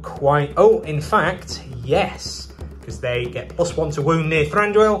 not quite. Oh, in fact, yes. Because they get +1 to wound near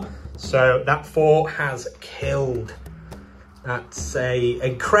Thranduil. So that 4 has killed. That's a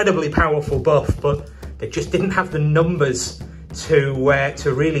incredibly powerful buff, but they just didn't have the numbers to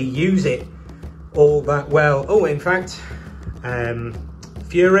really use it all that well. Oh, in fact,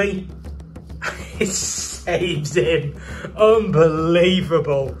 Fury, it saves him.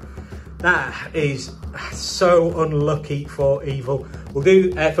 Unbelievable. That is so unlucky for evil. We'll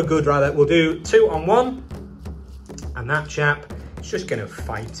do, for good rather, we'll do 2-on-1. And that chap is just going to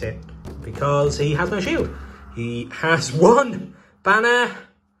fight it because he has no shield. He has 1 banner.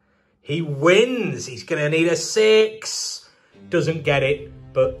 He wins. He's going to need a 6. Doesn't get it,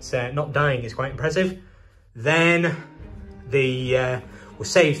 but not dying is quite impressive. Then we'll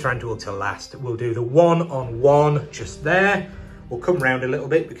save Thranduil till last. We'll do the 1-on-1 just there. We'll come round a little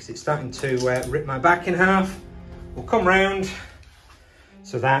bit because it's starting to rip my back in half. We'll come round.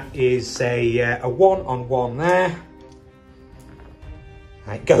 So that is a 1-on-1 there.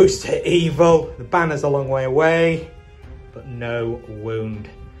 It goes to evil. The banner's a long way away, but no wound.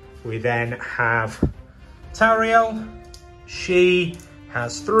 We then have Thranduil. She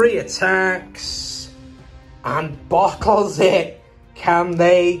has 3 attacks and bottles it. Can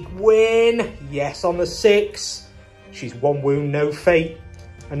they win? Yes, on the 6. She's 1 wound, no fate.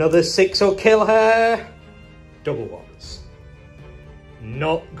 Another 6 will kill her. Double 1s.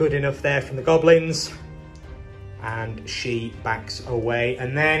 Not good enough there from the goblins. And she backs away.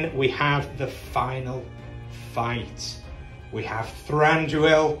 And then we have the final fight. We have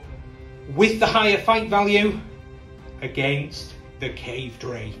Thranduil with the higher fight value against the Cave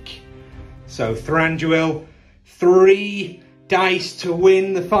Drake. So Thranduil, 3 dice to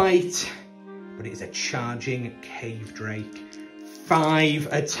win the fight, but it is a charging Cave Drake. 5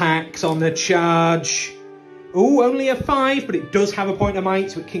 attacks on the charge. Oh, only a 5, but it does have a point of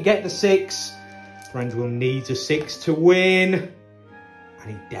might, so it can get the 6. Thranduil needs a 6 to win,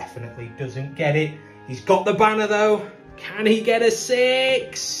 and he definitely doesn't get it. He's got the banner though. Can he get a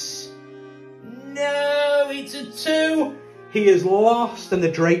 6? No, it's a 2. He is lost, and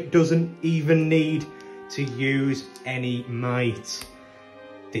the Drake doesn't even need to use any might.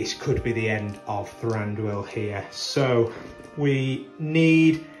 This could be the end of Thranduil here. So we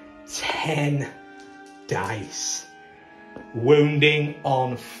need 10 dice. Wounding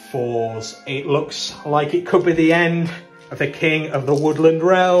on 4s. It looks like it could be the end of the King of the Woodland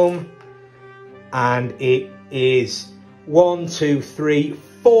Realm. And it is 1, 2, 3,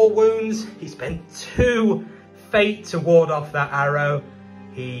 4 wounds. He spent 2 fate to ward off that arrow.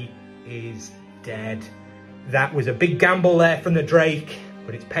 He is dead. That was a big gamble there from the Drake,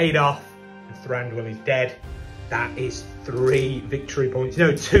 but it's paid off, and Thranduil is dead. That is 3 victory points.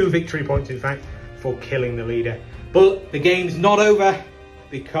 No, 2 victory points, in fact, for killing the leader. But the game's not over,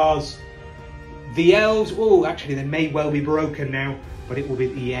 because the elves, oh, actually, they may well be broken now, but it will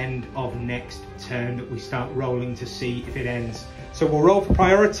be the end of next turn that we start rolling to see if it ends. So we'll roll for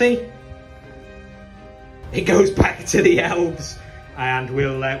priority. It goes back to the elves, and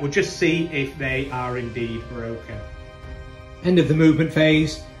we'll just see if they are indeed broken. End of the movement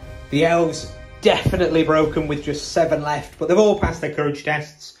phase. The elves definitely broken with just 7 left, but they've all passed their courage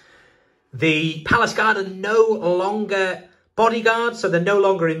tests. The Palace Guard are no longer bodyguards, so they're no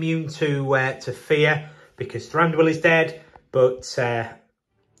longer immune to fear because Thranduil is dead. But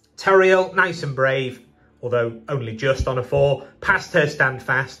Thranduil, nice and brave, although only just on a 4, passed her stand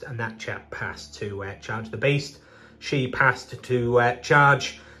fast, and that chap passed to charge the beast. She passed to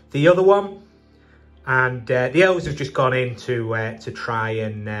charge the other one, and the elves have just gone in to try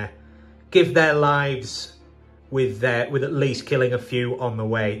and give their lives with at least killing a few on the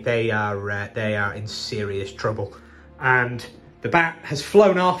way. They are in serious trouble, and the bat has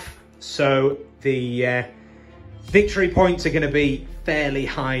flown off, so the victory points are going to be fairly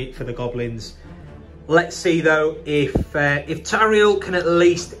high for the goblins. Let's see though if Thranduil can at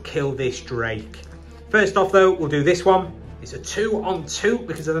least kill this drake. First off though, we'll do this one. It's a 2-on-2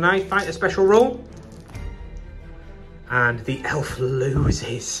 because of the knife fighter special rule, and the elf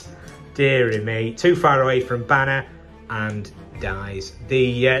loses. Dearie me, too far away from banner and dies.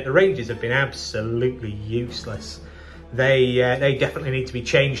 The rangers have been absolutely useless. They definitely need to be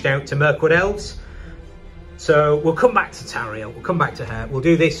changed out to Mirkwood elves. So we'll come back to Thranduil, we'll come back to her. We'll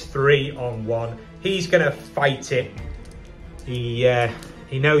do this 3-on-1. He's gonna fight it. He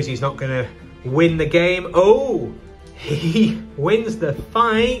knows he's not gonna win the game. Oh, he wins the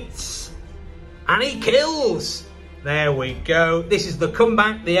fight and he kills. There we go. This is the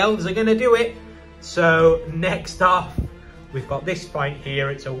comeback. The elves are gonna do it. So next off, we've got this fight here.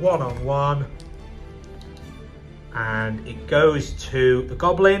 It's a 1-on-1. And it goes to the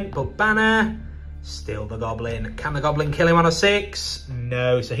goblin, but banner, still the goblin. Can the goblin kill him on a 6?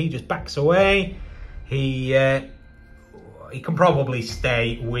 No, so he just backs away. He can probably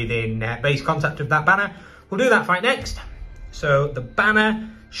stay within base contact of that banner. We'll do that fight next. So the banner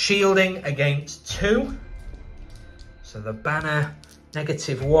shielding against 2. So the banner,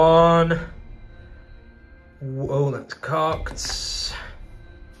 -1. Oh, that's cocked.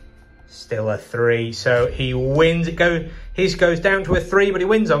 Still a 3, so he wins. His goes down to a 3, but he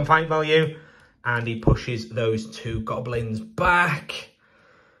wins on fight value. And he pushes those 2 goblins back.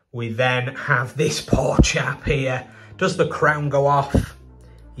 We then have this poor chap here. Does the crown go off?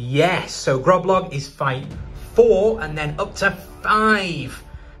 Yes, so Groblog is fight 4 and then up to 5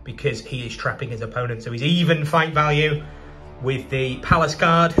 because he is trapping his opponent. So he's even fight value with the Palace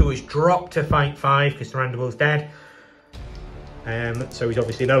Guard, who has dropped to fight 5 because Thranduil's dead. So he's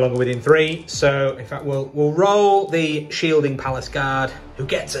obviously no longer within 3. So in fact, we'll roll the shielding Palace Guard, who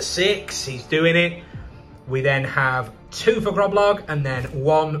gets a 6. He's doing it. We then have 2 for Groblog and then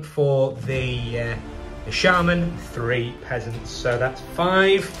 1 for the shaman, 3 peasants. So that's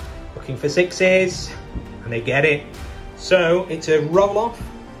 5. Looking for 6s, and they get it. So it's a roll off.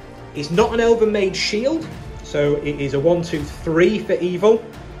 It's not an elven made shield, so it is a 1, 2, 3 for evil.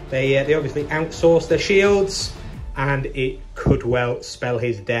 They obviously outsource their shields, and it could well spell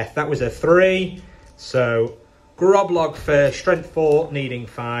his death. That was a 3. So Groblog for strength 4, needing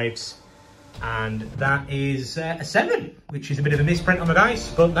 5s. And that is a 7, which is a bit of a misprint on the dice,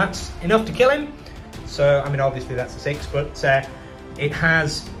 but that's enough to kill him. So, I mean, obviously that's a 6, but it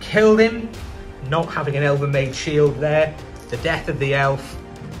has killed him, not having an elven made shield there. The death of the elf,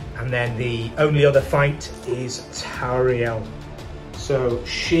 and then the only other fight is Thranduil. So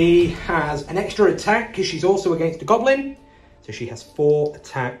she has an extra attack because she's also against a goblin. So she has 4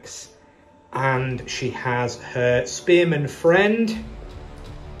 attacks, and she has her spearman friend.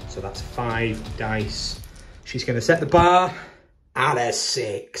 So that's 5 dice. She's going to set the bar at a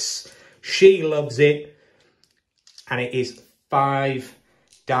 6. She loves it. And it is 5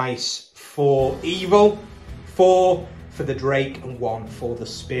 dice for evil, 4 for the drake, and 1 for the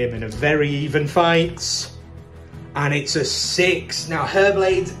spearman. A very even fight. And it's a 6. Now, her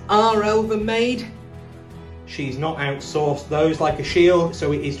blades are elven made. She's not outsourced those like a shield.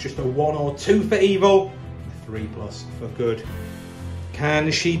 So it is just a 1 or 2 for evil, 3+ for good.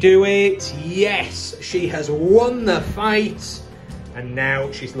 Can she do it? Yes, she has won the fight, and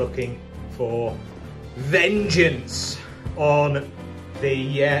now she's looking for vengeance on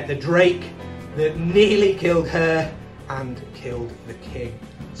the drake that nearly killed her and killed the king.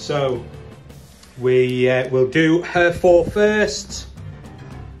 So we will do her 4 first.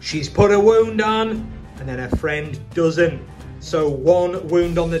 She's put a wound on, and then her friend doesn't. So 1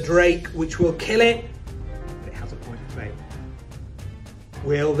 wound on the drake, which will kill it. But it has a point of fate.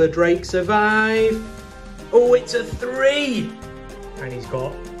 Will the drake survive? Oh, it's a 3! And he's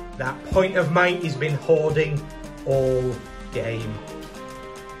got that point of might he's been hoarding all game.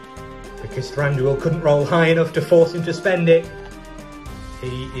 Because Thranduil couldn't roll high enough to force him to spend it.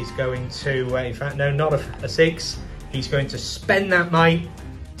 He is going to, in fact, no, not a 6. He's going to spend that might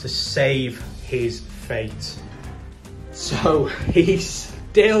to save his fate. So he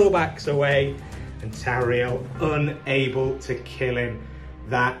still backs away and Thranduil unable to kill him.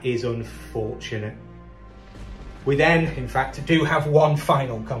 That is unfortunate. We then, in fact, do have one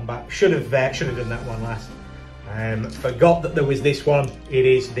final combat. Should have done that one last. Forgot that there was this one. It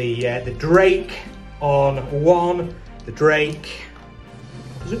is the Drake on 1. The Drake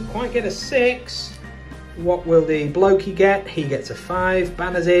doesn't quite get a 6. What will the blokey get? He gets a 5.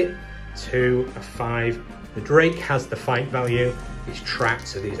 Banners it to a 5. The Drake has the fight value. He's trapped,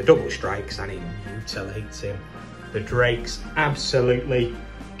 so these are double strikes, and he mutilates him. The Drake's absolutely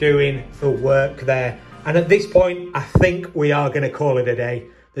doing the work there. And at this point, I think we are going to call it a day.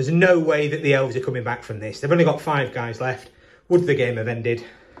 There's no way that the elves are coming back from this. They've only got 5 guys left. Would the game have ended?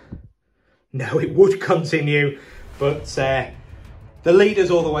 No, it would continue. But the leader's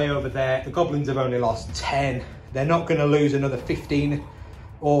all the way over there. The goblins have only lost 10. They're not going to lose another 15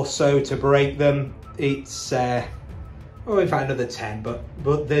 or so to break them. It's, oh, in fact, another 10,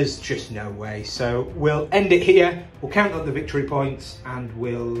 but there's just no way. So we'll end it here. We'll count up the victory points and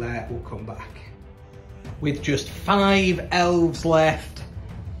we'll come back. With just 5 elves left,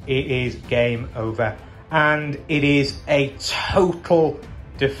 it is game over. And it is a total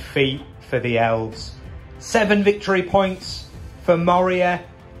defeat for the elves. 7 victory points for Moria,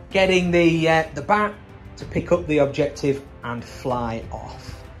 getting the bat to pick up the objective and fly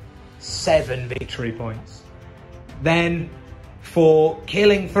off. 7 victory points. Then for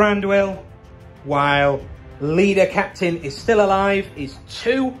killing Thranduil, while leader captain is still alive, is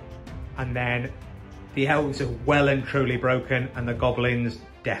 2. And then the elves are well and truly broken, and the goblins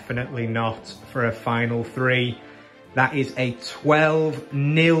definitely not, for a final 3. That is a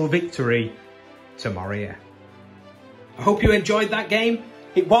 12-0 victory to Moria. I hope you enjoyed that game.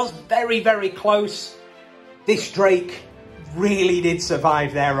 It was very, very close. This Drake really did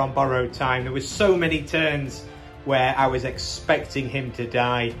survive there on borrowed time. There was so many turns where I was expecting him to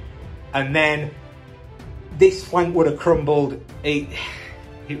die, and then this flank would have crumbled. It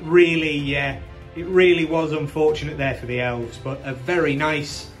really was unfortunate there for the elves, but a very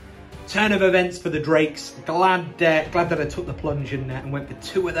nice turn of events for the Drakes. Glad that I took the plunge and went for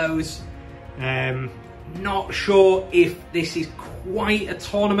 2 of those. Not sure if this is quite a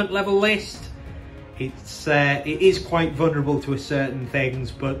tournament level list. It is quite vulnerable to certain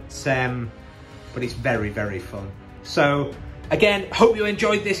things, but it's very, very fun. So again, hope you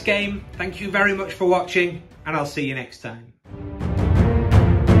enjoyed this game. Thank you very much for watching, and I'll see you next time.